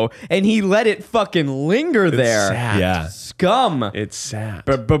ago, and he let it fucking linger there. sad. Yeah. Scum. It's sad.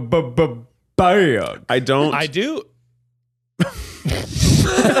 Bad. I don't. I do...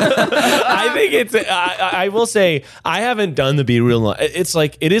 I think it's. I will say I haven't done the Be Real. It's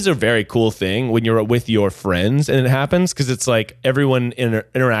like it is a very cool thing when you're with your friends and it happens because it's like everyone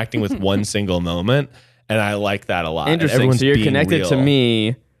interacting with one single moment, and I like that a lot. Interesting. So you're connected to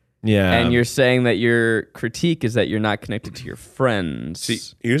me. Yeah. And you're saying that your critique is that you're not connected to your friends. See,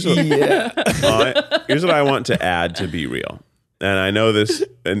 here's what here's what I want to add to Be Real. And I know this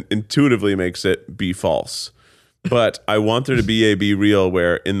intuitively makes it be false. But I want there to be a Be Real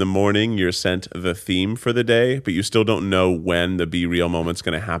where in the morning you're sent the theme for the day, but you still don't know when the Be Real moment's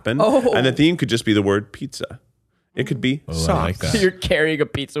going to happen. Oh. And the theme could just be the word pizza. It could be socks. I like that. You're carrying a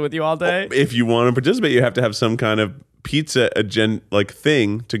pizza with you all day? If you want to participate, you have to have some kind of pizza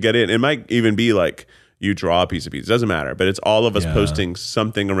thing to get in. It might even be like you draw a piece of pizza. It doesn't matter, but it's all of us posting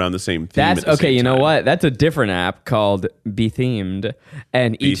something around the same theme. That's okay. You know what? That's a different app called Be Themed,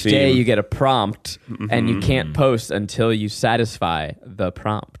 and each day you get a prompt, and you can't post until you satisfy the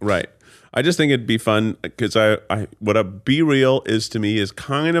prompt. Right. I just think it'd be fun because what a Be Real is to me is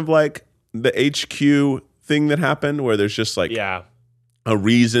kind of like the HQ thing that happened where there's just like a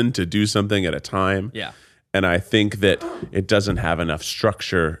reason to do something at a time. Yeah. And I think that it doesn't have enough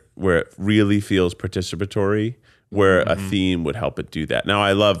structure where it really feels participatory, where a theme would help it do that. Now,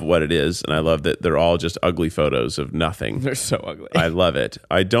 I love what it is, and I love that they're all just ugly photos of nothing. They're so ugly. I love it.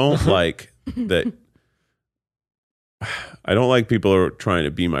 I don't like that. I don't like people who are trying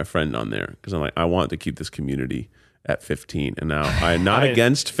to be my friend on there because I'm like, I want to keep this community at 15. And now I'm not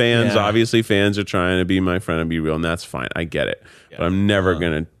against fans. Yeah. Obviously, fans are trying to be my friend and be real, and that's fine. I get it. Yeah. But I'm never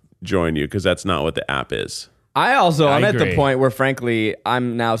going to join you because that's not what the app is. I'm at the point where, frankly,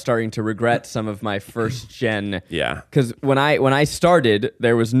 I'm now starting to regret some of my first gen. Yeah. Because when I started,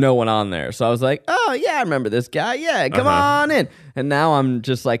 there was no one on there. So I was like, oh, yeah, I remember this guy. Yeah, come on in. And now I'm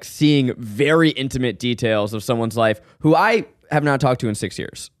just like seeing very intimate details of someone's life who I have not talked to in 6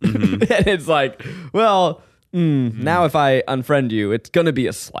 years. And it's like, well, now if I unfriend you, it's going to be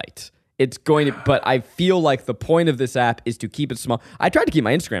a slight. It's going to, but I feel like the point of this app is to keep it small. I tried to keep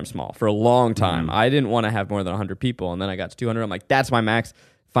my Instagram small for a long time. I didn't want to have more than 100 people, and then I got to 200. I'm like, that's my max.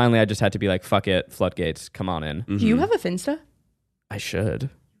 Finally, I just had to be like, fuck it, floodgates, come on in. Do you have a Finsta? I should.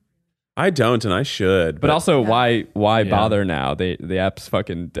 I don't, and I should. But also, why bother now? The app's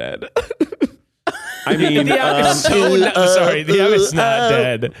fucking dead. I mean, the app is sorry, the app is not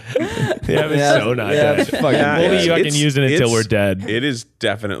dead. The app is so not dead. Only you can use it until we're dead. It is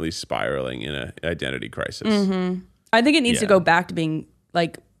definitely spiraling in an identity crisis. I think it needs to go back to being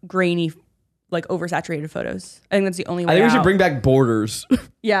like grainy, like oversaturated photos. I think that's the only way. I think we out. should bring back borders.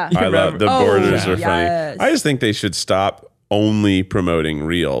 Yeah, I love the borders are yes. funny. I just think they should stop only promoting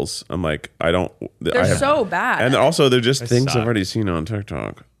reels. I'm like, they're so bad. And also they're just things I've already seen on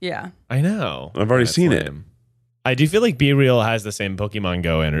TikTok. Yeah. I know. I've already seen it. I do feel like Be Real has the same Pokemon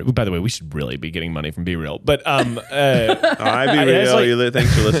Go energy. By the way, we should really be getting money from Be Real. But I Be Real.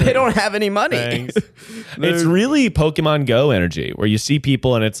 Thanks for listening. They don't have any money. It's really Pokemon Go energy where you see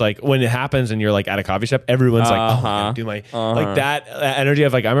people and it's like when it happens and you're like at a coffee shop, everyone's like, oh, I'm gonna do my like that energy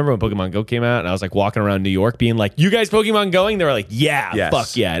of like I remember when Pokemon Go came out and I was like walking around New York being like, you guys Pokemon going? They were like, yeah,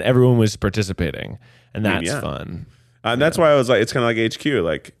 fuck yeah. And everyone was participating. And that's fun. And that's why I was like, it's kind of like HQ.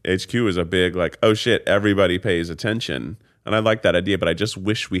 Like HQ is a big like, oh shit, everybody pays attention. And I like that idea, but I just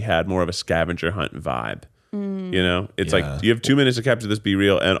wish we had more of a scavenger hunt vibe. You know, it's like you have 2 minutes to capture this Be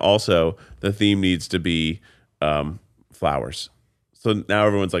Real, and also the theme needs to be flowers. So now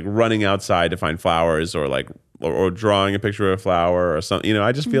everyone's like running outside to find flowers, or like or drawing a picture of a flower or something. You know,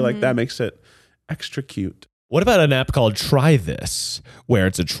 I just feel like that makes it extra cute. What about an app called Try This, where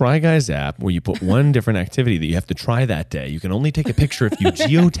it's a Try Guys app where you put one different activity that you have to try that day. You can only take a picture if you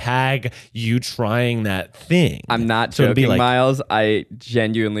geotag you trying that thing. I'm not joking, like, Miles. I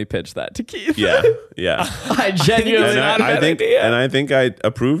genuinely pitched that to Keith. Yeah. I genuinely I think I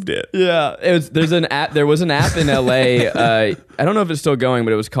approved it. Yeah, there's an app. There was an app in LA. I don't know if it's still going,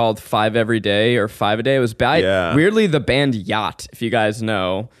 but it was called 5 Every Day or 5 a Day. It was weirdly the band Yacht, if you guys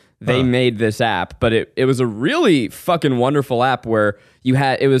know. They made this app, but it was a really fucking wonderful app where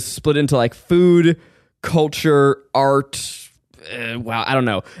it was split into like food, culture, art. Wow, I don't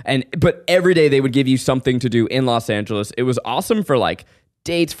know. But every day they would give you something to do in Los Angeles. It was awesome for like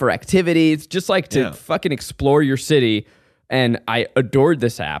dates, for activities, just like to fucking explore your city. And I adored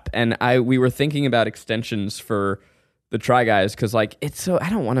this app. And we were thinking about extensions for the Try Guys because like I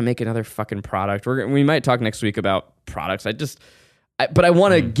don't want to make another fucking product. We might talk next week about products. But I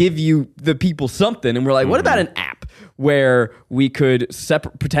want to give you the people something. And we're like, what about an app where we could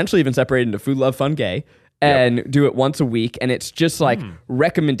potentially even separate into Food, Love, Fun, Gay and do it once a week? And it's just like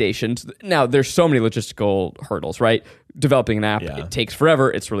recommendations. Now, there's so many logistical hurdles, right? developing an app, it takes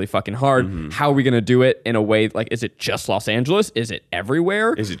forever. It's really fucking hard. How are we going to do it in a way like, is it just Los Angeles? Is it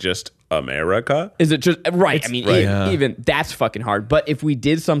everywhere? Is it just America? Is it just right? Even that's fucking hard. But if we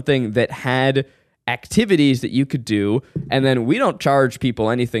did something that had activities that you could do, and then we don't charge people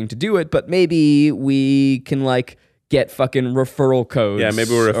anything to do it, but maybe we can like get fucking referral codes. Yeah,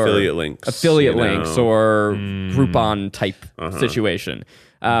 maybe we're affiliate links. Affiliate links or Groupon type situation.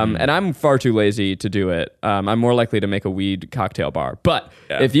 And I'm far too lazy to do it. I'm more likely to make a weed cocktail bar. But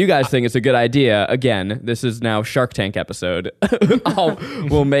if you guys think it's a good idea, again, this is now Shark Tank episode.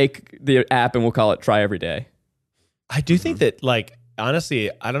 We'll make the app and we'll call it Try Every Day. I do think that, like, honestly,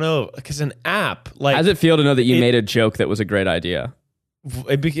 I don't know, because an app, like... How does it feel to know that you made a joke that was a great idea?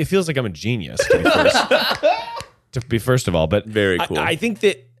 It feels like I'm a genius, to be first of all. But very cool. I think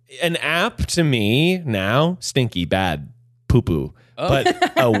that an app, to me, now, stinky, bad, poo-poo. But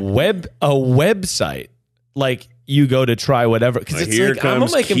a website, like you go to try whatever, because it's here like comes I'm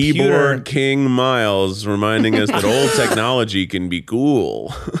on my computer. Keyboard King Miles reminding us that old technology can be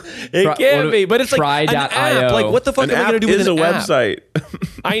cool. It can be, but it's like an app. Like, what the fuck am I going to do with an app? Website.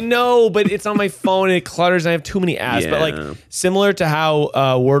 I know, but it's on my phone and it clutters and I have too many apps. But like similar to how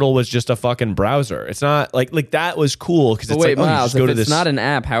Wordle was just a fucking browser. It's not like that was cool because it's wait, like, Miles, you just go to if this. It's not an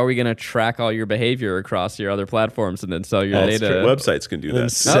app. How are we going to track all your behavior across your other platforms and then sell your data? Websites can do that. Okay,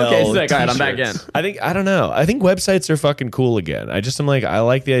 sick. All right, I'm back in. I don't know. I think websites are fucking cool again. I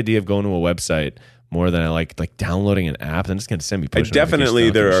like the idea of going to a website more than I like downloading an app. Then it's going to send me push notifications. Definitely,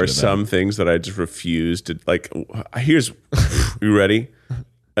 there are some things that I just refuse to like. Here's, you ready?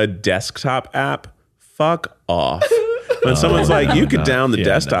 A desktop app? Fuck off. When someone's like, you could down the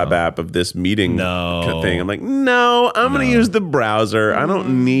desktop app of this meeting thing, I'm like, no, I'm going to use the browser. I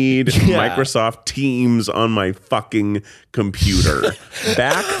don't need Microsoft Teams on my fucking computer.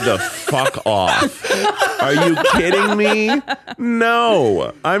 Back the fuck off. Are you kidding me?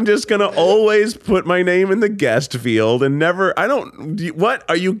 No. I'm just going to always put my name in the guest field and never, what?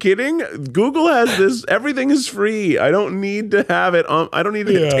 Are you kidding? Google has this. Everything is free. I don't need to have it on. I don't need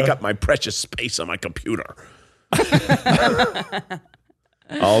to take up my precious space on my computer.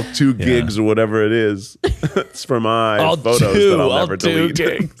 All 2 gigs or whatever it is. It's for my photos that I'll never delete.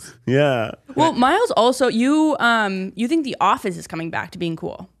 Gigs. Yeah. Well, Miles, also you think The Office is coming back to being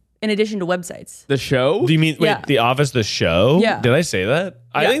cool in addition to websites. The show? Do you mean The Office, the show? Yeah. Did I say that?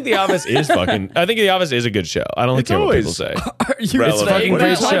 I think The Office is fucking. I think The Office is a good show. I don't care what people say. Are you relevant. saying What are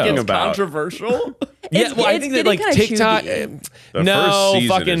you that like talking it's about? controversial? Yeah, well, I think that like TikTok. No,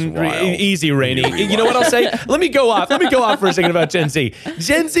 fucking easy, Rainey. You know what I'll say? Let me go off for a second about Gen Z.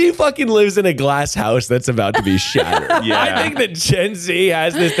 Gen Z fucking lives in a glass house that's about to be shattered. Yeah. I think that Gen Z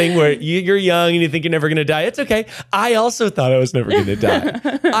has this thing where you're young and you think you're never going to die. It's okay. I also thought I was never going to die.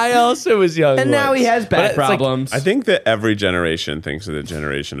 I also was young. And now he has back problems. I think that every generation thinks that the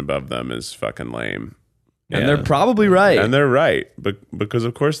generation above them is fucking lame. And they're probably right. And they're right. Because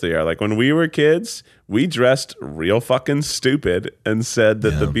of course they are. Like when we were kids, we dressed real fucking stupid and said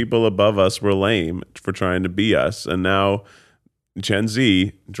that the people above us were lame for trying to be us. And now Gen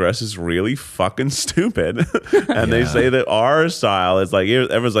Z dresses really fucking stupid. And they say that our style is like,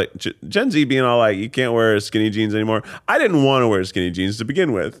 everyone's like, Gen Z being all like, you can't wear skinny jeans anymore. I didn't want to wear skinny jeans to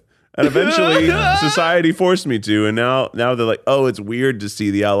begin with. And eventually society forced me to. And now they're like, oh, it's weird to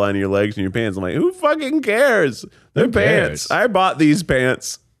see the outline of your legs and your pants. I'm like, who fucking cares? They're pants. I bought these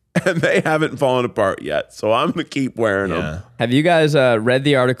pants and they haven't fallen apart yet. So I'm going to keep wearing them. Have you guys read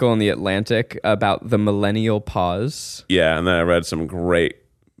the article in The Atlantic about the millennial pause? Yeah. And then I read some great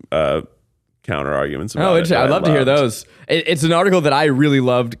counter arguments about it. I'd love to hear those. It's an article that I really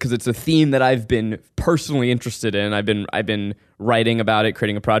loved because it's a theme that I've been personally interested in. I've been writing about it,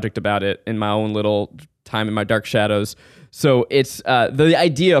 creating a project about it in my own little time in my dark shadows. So it's the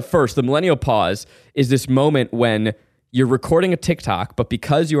idea first, the millennial pause is this moment when you're recording a TikTok, but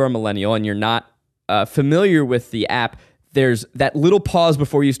because you are a millennial and you're not familiar with the app, there's that little pause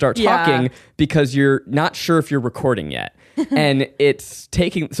before you start talking because you're not sure if you're recording yet. And it's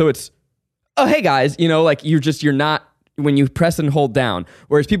oh, hey guys, like you're not, when you press and hold down.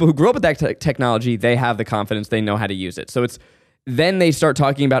 Whereas people who grew up with that technology, they have the confidence, they know how to use it. So then they start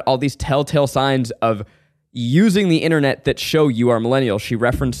talking about all these telltale signs of using the internet that show you are millennial. She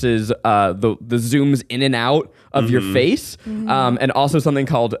references the zooms in and out of your face, and also something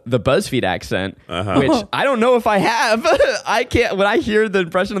called the BuzzFeed accent, which I don't know if I have. I can't. When I hear the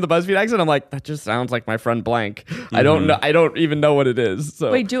impression of the BuzzFeed accent, I'm like, that just sounds like my friend blank. I don't know. I don't even know what it is.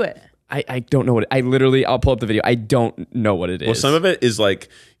 So wait, do it. I don't know what I'll pull up the video. I don't know what it is. Well, some of it is like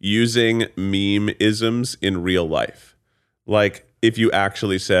using meme-isms in real life. Like if you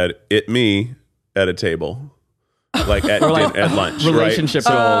actually said, "it me" at a table, like at lunch, relationship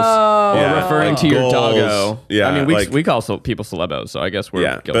right? goals, or referring to your doggo. Yeah, I mean, we call people celebos, so I guess we're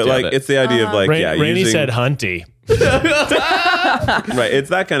guilty but like of it. it's the idea of like Rainey using, said hunty. right, it's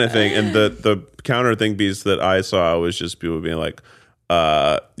that kind of thing. And the counter thing piece that I saw was just people being like,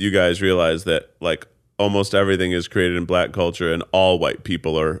 you guys realize that like almost everything is created in Black culture, and all white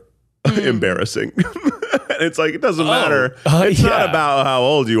people are embarrassing. It's like, it doesn't matter. It's not about how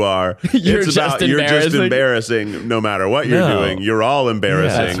old you are. You're just embarrassing no matter what you're doing. You're all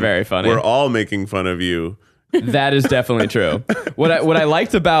embarrassing. That's very funny. We're all making fun of you. That is definitely true. What I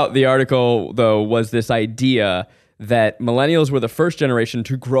liked about the article, though, was this idea that millennials were the first generation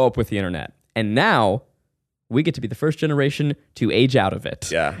to grow up with the internet. And now we get to be the first generation to age out of it.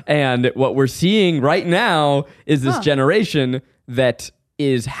 Yeah. And what we're seeing right now is this generation that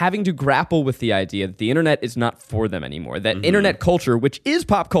is having to grapple with the idea that the internet is not for them anymore. That internet culture, which is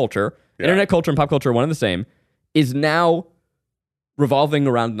pop culture, internet culture and pop culture are one and the same, is now revolving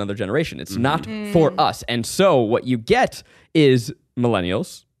around another generation. It's not for us. And so what you get is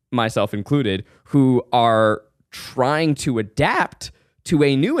millennials, myself included, who are trying to adapt to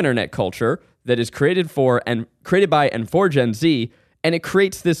a new internet culture that is created by and for Gen Z, and it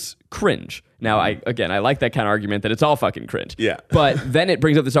creates this cringe. Now, I like that kind of argument that it's all fucking cringe. Yeah. But then it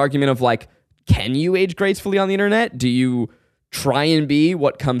brings up this argument of like, can you age gracefully on the internet? Do you try and be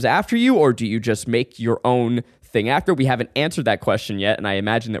what comes after you, or do you just make your own thing after? We haven't answered that question yet, and I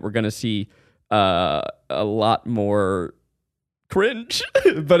imagine that we're going to see a lot more cringe.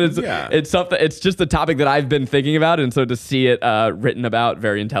 But it's something. It's just a topic that I've been thinking about, and so to see it written about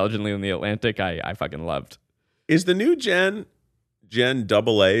very intelligently in The Atlantic, I fucking loved. Is the new Gen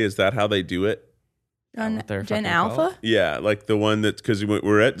AA? Is that how they do it? Gen Alpha? Yeah, like the one that's, because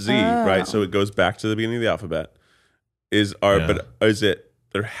we're at Z, right? So it goes back to the beginning of the alphabet. But is it?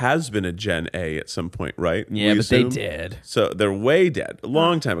 There has been a Gen A at some point, right? Yeah, but they did. So they're way dead, a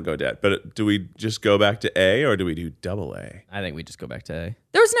long time ago dead. But do we just go back to A, or do we do AA? I think we just go back to A.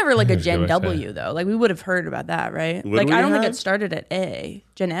 There was never like a Gen W though. Like we would have heard about that, right? Like I don't think it started at A.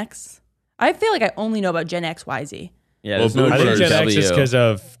 Gen X. I feel like I only know about Gen X, Y, Z. Yeah, I think Gen X is because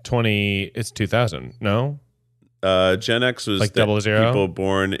of 2000. No, Gen X was like 00? People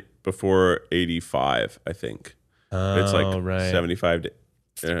born before 85, I think. It's like 75 to,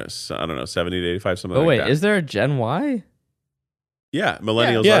 I don't know, 70 to 85, something like that. Oh wait, is there a Gen Y? Yeah,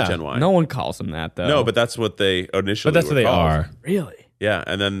 millennials are Gen Y. No one calls them that though. No, but that's what they initially. But that's what they called. are. Really? Yeah,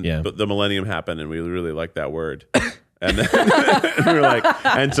 and then the millennium happened, and we really liked that word. And then we were like,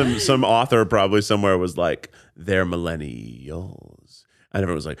 and some author probably somewhere was like, they're millennials. And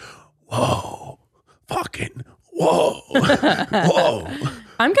everyone was like, whoa, fucking whoa, whoa.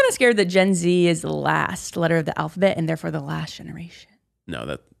 I'm kind of scared that Gen Z is the last letter of the alphabet and therefore the last generation. No,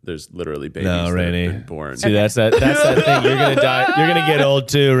 that there's literally babies that have been born. See, that's that thing. You're gonna die. You're gonna get old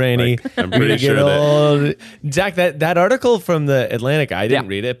too, Rainey. Like, I'm pretty sure old. Zach, that article from the Atlantic, I didn't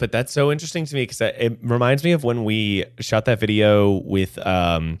read it, but that's so interesting to me because it reminds me of when we shot that video with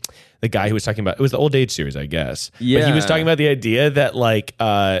the guy who was talking about, it was the old age series, I guess. Yeah. But he was talking about the idea that like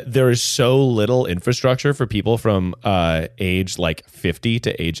there is so little infrastructure for people from age like 50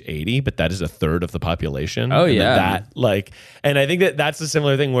 to age 80, but that is a third of the population. Oh, yeah. And I think that that's a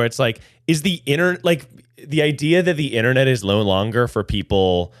similar thing where it's like, is the the idea that the internet is no longer for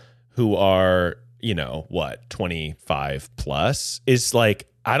people who are, 25 plus is like,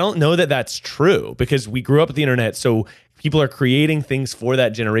 I don't know that that's true because we grew up with the internet. So people are creating things for that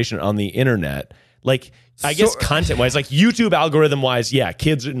generation on the internet. Like, I guess content-wise, like YouTube algorithm-wise,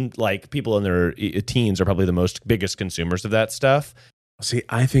 kids and like people in their teens are probably the biggest consumers of that stuff. See,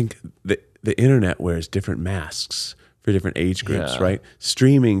 I think the internet wears different masks for different age groups, right?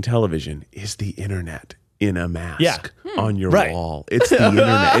 Streaming television is the internet in a mask on your wall. It's the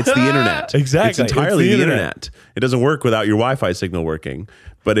internet. It's the internet. Exactly. It's entirely the internet. It doesn't work without your Wi-Fi signal working,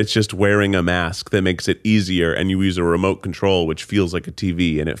 but it's just wearing a mask that makes it easier, and you use a remote control, which feels like a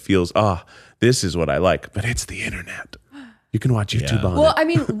TV, and it feels, this is what I like, but it's the internet. You can watch YouTube on it. Well, I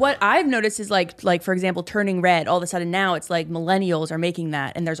mean, what I've noticed is like for example, Turning Red, all of a sudden now it's like millennials are making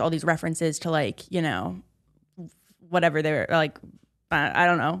that, and there's all these references to like, whatever they're like, I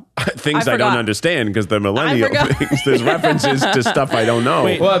don't know. Things I don't understand because they're millennial things. There's references to stuff I don't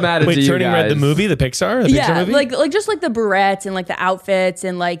know. What mattered to you Turning guys? Red, the movie, the Pixar? The Pixar movie? like just like the barrettes and like the outfits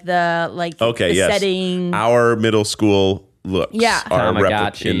and like the setting. Our middle school looks are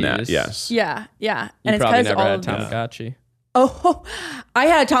Tamagotchis. in that. Yes. Yeah. You And it's probably because never all had of Tamagotchi. Oh, I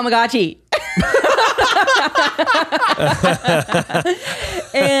had a Tamagotchi.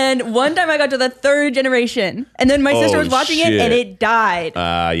 And one time I got to the 3rd generation, and then my sister was watching it, and it died.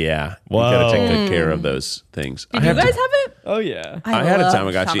 Yeah. You gotta take good care of those things. Did you guys have it? Oh yeah. I had a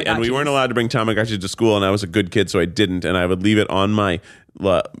Tamagotchi, and we weren't allowed to bring Tamagotchis to school, and I was a good kid, so I didn't. And I would leave it on my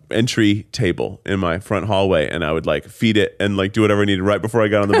entry table in my front hallway, and I would like feed it and like do whatever I needed right before I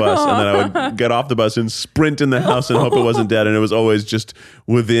got on the bus, and then I would get off the bus and sprint in the house and hope it wasn't dead. And it was always just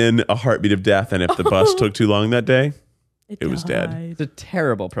within a heartbeat of death. And if the bus took too long that day, it was dead. It's a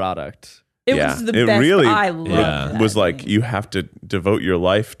terrible product. It was the best. Really I loved that was like thing. you have to devote your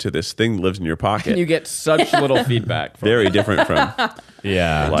life to this thing that lives in your pocket. And you get such little feedback. Very different from life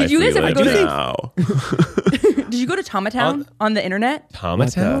Did you guys we ever live go to now. Did you go to Tamatown on the internet?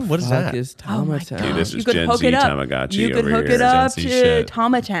 Tamatown? What is that? Is Oh my Tamatown? God. Dude, this You is could Gen hook Z it up. Tamagotchi You could over hook here. it up Gen to Z shit.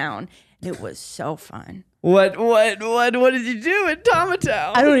 Tamatown. It was so fun. What did you do in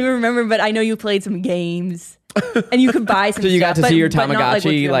Tamatown? I don't even remember, but I know you played some games. And you could buy some So you got stuff, to see your but not, with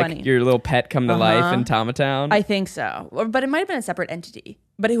Tamagotchi, your like money. your little pet come to life in Tamatown? I think so. But it might have been a separate entity.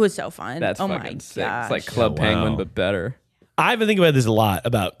 But it was so fun. That's oh fucking my sick. gosh. It's like Club Oh, wow. Penguin, but better. I've been thinking about this a lot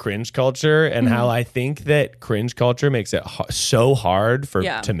about cringe culture and how I think that cringe culture makes it so hard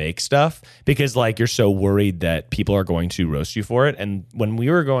to make stuff because like you're so worried that people are going to roast you for it. And when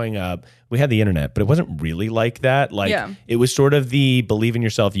we were growing up, we had the internet, but it wasn't really like that. Like it was sort of the believe in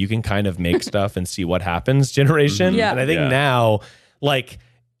yourself, you can kind of make stuff and see what happens generation. Yeah. And I think now, like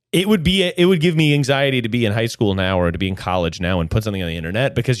it would give me anxiety to be in high school now or to be in college now and put something on the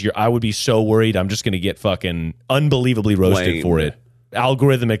internet because I would be so worried I'm just going to get fucking unbelievably roasted for it.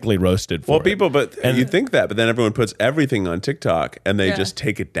 Algorithmically roasted for it. And you think that, but then everyone puts everything on TikTok and they just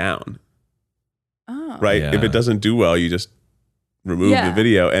take it down. Oh. Right? Yeah. If it doesn't do well, you just remove the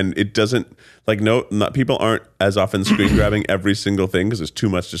video, and it doesn't people aren't as often screen grabbing every single thing because there's too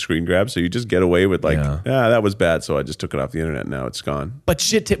much to screen grab, so you just get away with that was bad, so I just took it off the internet, now it's gone.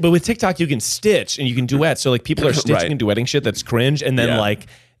 But but with TikTok you can stitch and you can duet, so like people are stitching and duetting shit that's cringe, and then like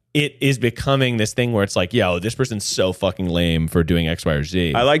it is becoming this thing where it's like, yo, this person's so fucking lame for doing X, Y, or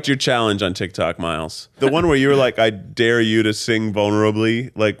Z. I liked your challenge on TikTok, Miles. The one where you were like, I dare you to sing vulnerably,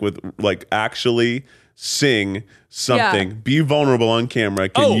 like with like actually sing something, be vulnerable on camera.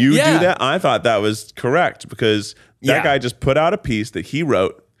 Can you do that? I thought that was correct because that guy just put out a piece that he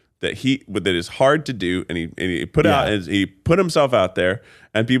wrote that is hard to do, and he put out, and he put himself out there,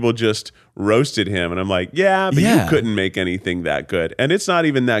 and people just roasted him. And I'm like, but you couldn't make anything that good, and it's not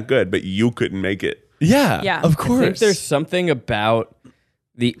even that good, but you couldn't make it. Yeah, of course. I think there's something about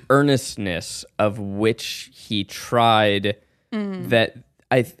the earnestness of which he tried that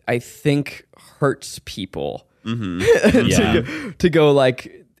I think hurts people. To go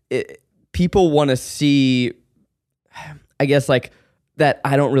like people want to see, I guess, like that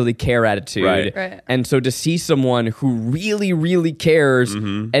I don't really care attitude. Right. And so to see someone who really, really cares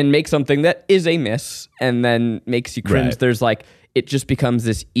and make something that is a miss and then makes you cringe, there's like, it just becomes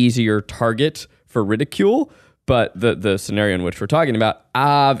this easier target for ridicule. But the scenario in which we're talking about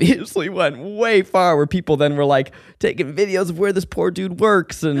obviously went way far, where people then were like taking videos of where this poor dude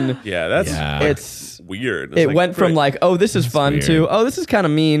works, and it's weird. It went from like, oh, this is fun weird. to, oh, this is kind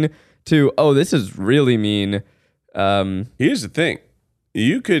of mean to, oh, this is really mean. Here's the thing: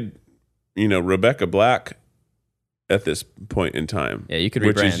 you could, Rebecca Black at this point in time. Yeah, you could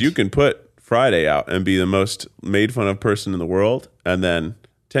which rebrand. is you can put Friday out and be the most made fun of person in the world, and then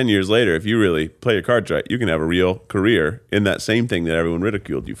 10 years later, if you really play your cards right, you can have a real career in that same thing that everyone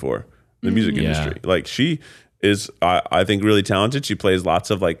ridiculed you for, the music industry. Like she is, I think, really talented. She plays lots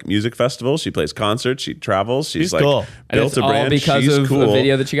of like music festivals. She plays concerts. She travels. She's like cool. built a brand. All because She's of cool. a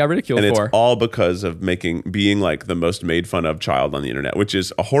video that she got ridiculed and for. it's all because of being like the most made fun of child on the internet, which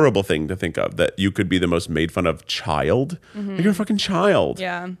is a horrible thing to think of, that you could be the most made fun of child. Like you're a fucking child.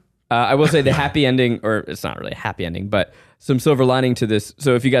 Yeah. I will say the happy ending, or it's not really a happy ending, but some silver lining to this.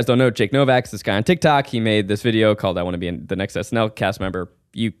 So if you guys don't know, Jake Novak's this guy on TikTok. He made this video called "I Want to Be the Next SNL Cast Member."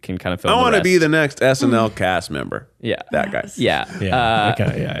 You can kind of fill. I want to be the next SNL cast member. Yeah, that guy.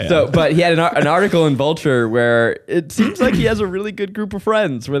 Yeah. So, but he had an article in Vulture where it seems like he has a really good group of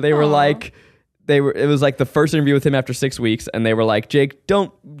friends. Where they were like, it was like the first interview with him after 6 weeks, and they were like, Jake,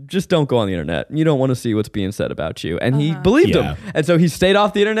 don't go on the internet. You don't want to see what's being said about you. And he believed him. And so he stayed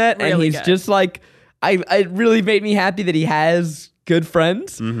off the internet, and he's just like, it really made me happy that he has good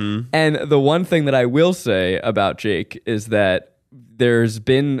friends. And the one thing that I will say about Jake is that there's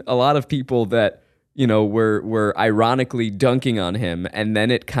been a lot of people that, were ironically dunking on him, and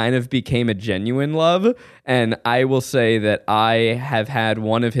then it kind of became a genuine love. And I will say that I have had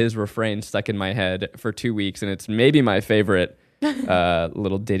one of his refrains stuck in my head for 2 weeks, and it's maybe my favorite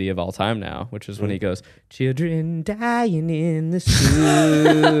little ditty of all time now, which is when he goes, "Children dying in the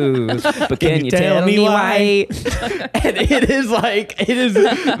schools, but can you tell me why?" And it is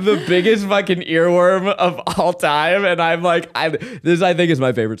the biggest fucking earworm of all time, and I'm like, this I think is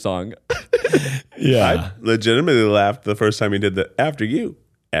my favorite song. I legitimately laughed the first time he did the after you.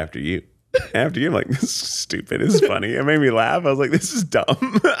 I'm like, this is stupid. This is funny. It made me laugh. I was like, this is dumb.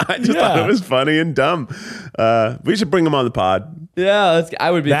 I just thought it was funny and dumb. We should bring him on the pod. Yeah, I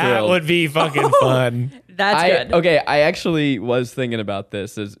would be That thrilled. would be fucking fun. That's good. Okay, I actually was thinking about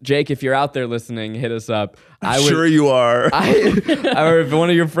this. Jake, if you're out there listening, hit us up. Sure you are. Or if one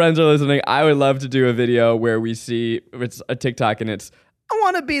of your friends are listening, I would love to do a video where we see, it's a TikTok and it's, I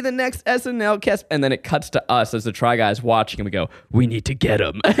want to be the next SNL cast. And then it cuts to us as the Try Guys watching and we go, we need to get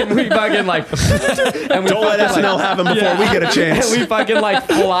him. And we fucking like, and we don't let SNL have him before we get a chance. And we fucking like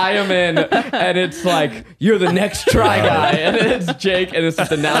fly him in and it's like, you're the next Try Guy. And it's Jake and it's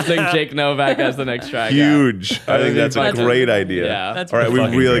just announcing Jake Novak as the next Try Guy. Huge. I think that's a great idea. Yeah. All right, we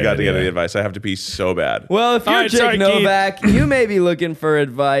really got to get the advice. I have to pee so bad. Well, if you're Jake Novak, you may be looking for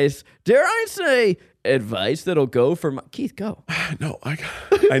advice. Dare I say advice that'll go for Keith, go. No,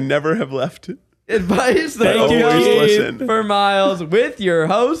 I never have left. Advice that'll go for Miles with your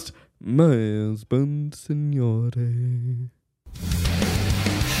host, Miles Bonsignore.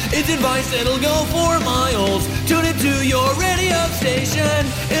 It's advice that'll go for Miles. Tune it to your radio station.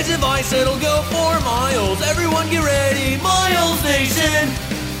 It's advice that'll go for Miles. Everyone get ready, Miles Nation.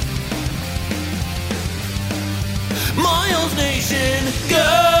 Miles Nation, go!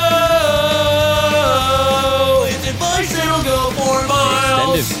 It's advice that'll go for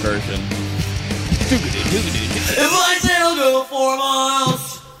Miles. Extended version. Advice that'll go for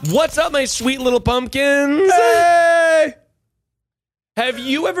Miles. What's up, my sweet little pumpkins? Hey! Have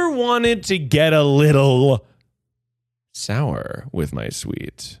you ever wanted to get a little sour with my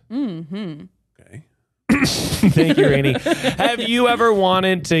sweet? Mm-hmm. Okay. Thank you, Rainey. Have you ever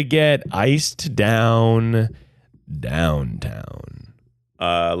wanted to get iced down downtown?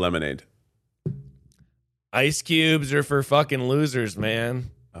 Lemonade. Ice cubes are for fucking losers,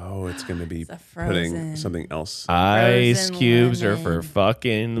 man. Oh, it's going to be It's a putting frozen. something else. Ice Frozen cubes lemon. are for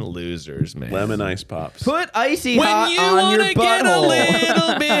fucking losers, man. Lemon ice pops. Put icy When hot you on your wanna get a butthole.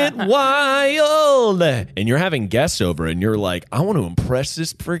 little bit wild, and you're having guests over, and you're like, I want to impress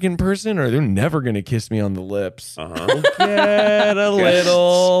this freaking person, or they're never gonna kiss me on the lips. Get a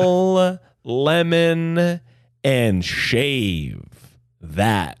little lemon and shave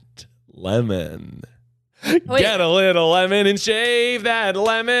that lemon. Wait. Get a little lemon and shave that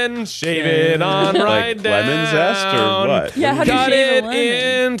lemon. Shave it on right Like down. lemon zest or what? Yeah, how do you Cut shave a it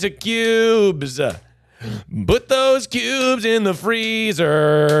lemon? into cubes. Put those cubes in the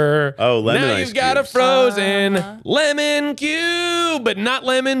freezer. Oh, lemon now ice you've got a cubes. frozen lemon cube, but not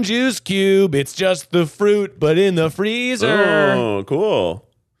lemon juice cube. It's just the fruit, but in the freezer. Oh, cool.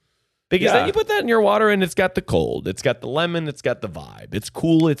 Because Yeah. then you put that in your water and it's got the cold. It's got the lemon. It's got the vibe. It's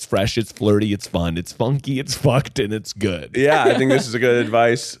cool. It's fresh. It's flirty. It's fun. It's funky. It's fucked. And it's good. Yeah, I think this is a good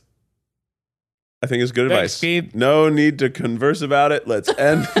advice. I think it's good Thanks, advice. Pete. No need to converse about it. Let's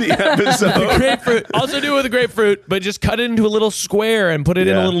end the episode. Grapefruit. Also do it with a grapefruit, but just cut it into a little square and put it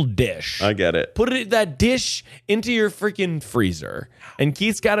in a Yeah. little dish. I get it. Put that dish into your freaking freezer. And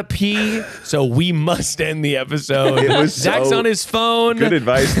Keith's got to pee, so we must end the episode. It was Zach's so on his phone. Good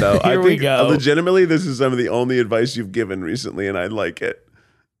advice, though. I Here think we go. legitimately, this is some of the only advice you've given recently, and I like it.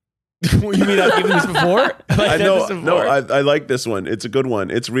 You mean I've given this before? Have I I said know. this before? No, I like this one. It's a good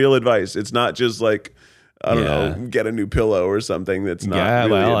one. It's real advice. It's not just like, I don't know, get a new pillow or something. That's not. Yeah,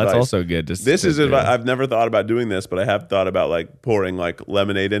 really well, that's advice. also good. This is advice. I've never thought about doing this, but I have thought about like pouring like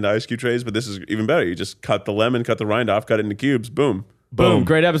lemonade into ice cube trays. But this is even better. You just cut the lemon, cut the rind off, cut it into cubes. Boom. Boom.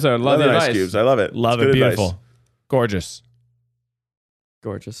 Great episode. Love Lemon the ice advice. cubes. I love it. Love It's it. good Beautiful. advice. Gorgeous.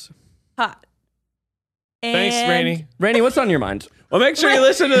 Gorgeous. Hot. Thanks, And- Rainey. Rainey, what's on your mind? Well, make sure you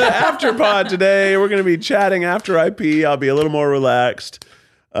listen to the after pod today. We're going to be chatting after I pee. I'll be a little more relaxed.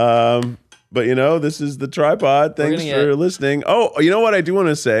 But you know, this is the tripod. Thanks gonna for get- listening. Oh, you know what I do want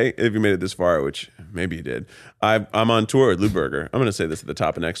to say, if you made it this far, which maybe you did, I'm on tour with Lou Berger. I'm going to say this at the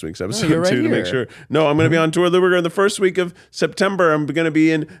top of next week's episode you're right too, to make here. sure. No, I'm going to be on tour with Lou Berger in the first week of September. I'm going to be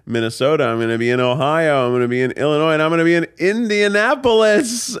in Minnesota. I'm going to be in Ohio. I'm going to be in Illinois, and I'm going to be in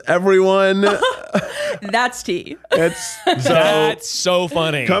Indianapolis. Everyone, That's tea. it's so. That's so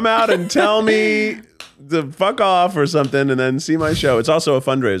funny. Come out and tell me to fuck off or something and then see my show. It's also a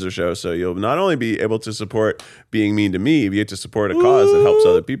fundraiser show, so you'll not only be able to support Being Mean to Me, you get to support a cause that helps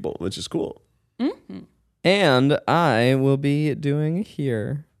other people, which is cool. And I will be doing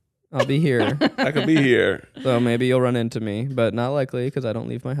here I'll be here. I could be here. So maybe you'll run into me, but not likely because I don't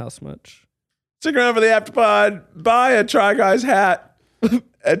leave my house much. Stick around for the Afterpod. Buy a Try Guys hat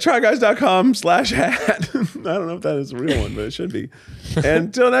at tryguys.com/hat. I don't know if that is a real one, but it should be. And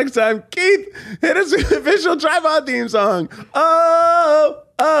until next time, Keith, hit us with the official Tripod theme song.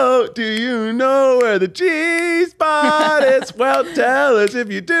 Oh, do you know where the G-spot is? Well, tell us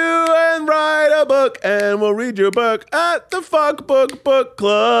if you do and write a book, and we'll read your book at the Fuck Book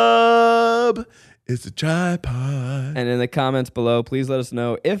Club. It's a Tripod. And in the comments below, please let us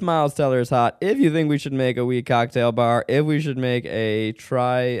know if Miles Teller is hot, if you think we should make a weed cocktail bar, if we should make a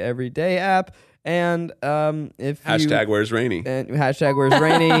try everyday app, and if hashtag where's Rainy. And hashtag where's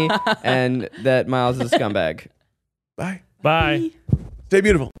Rainy, and that Miles is a scumbag. Bye. Bye. Stay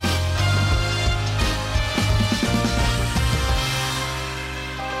beautiful.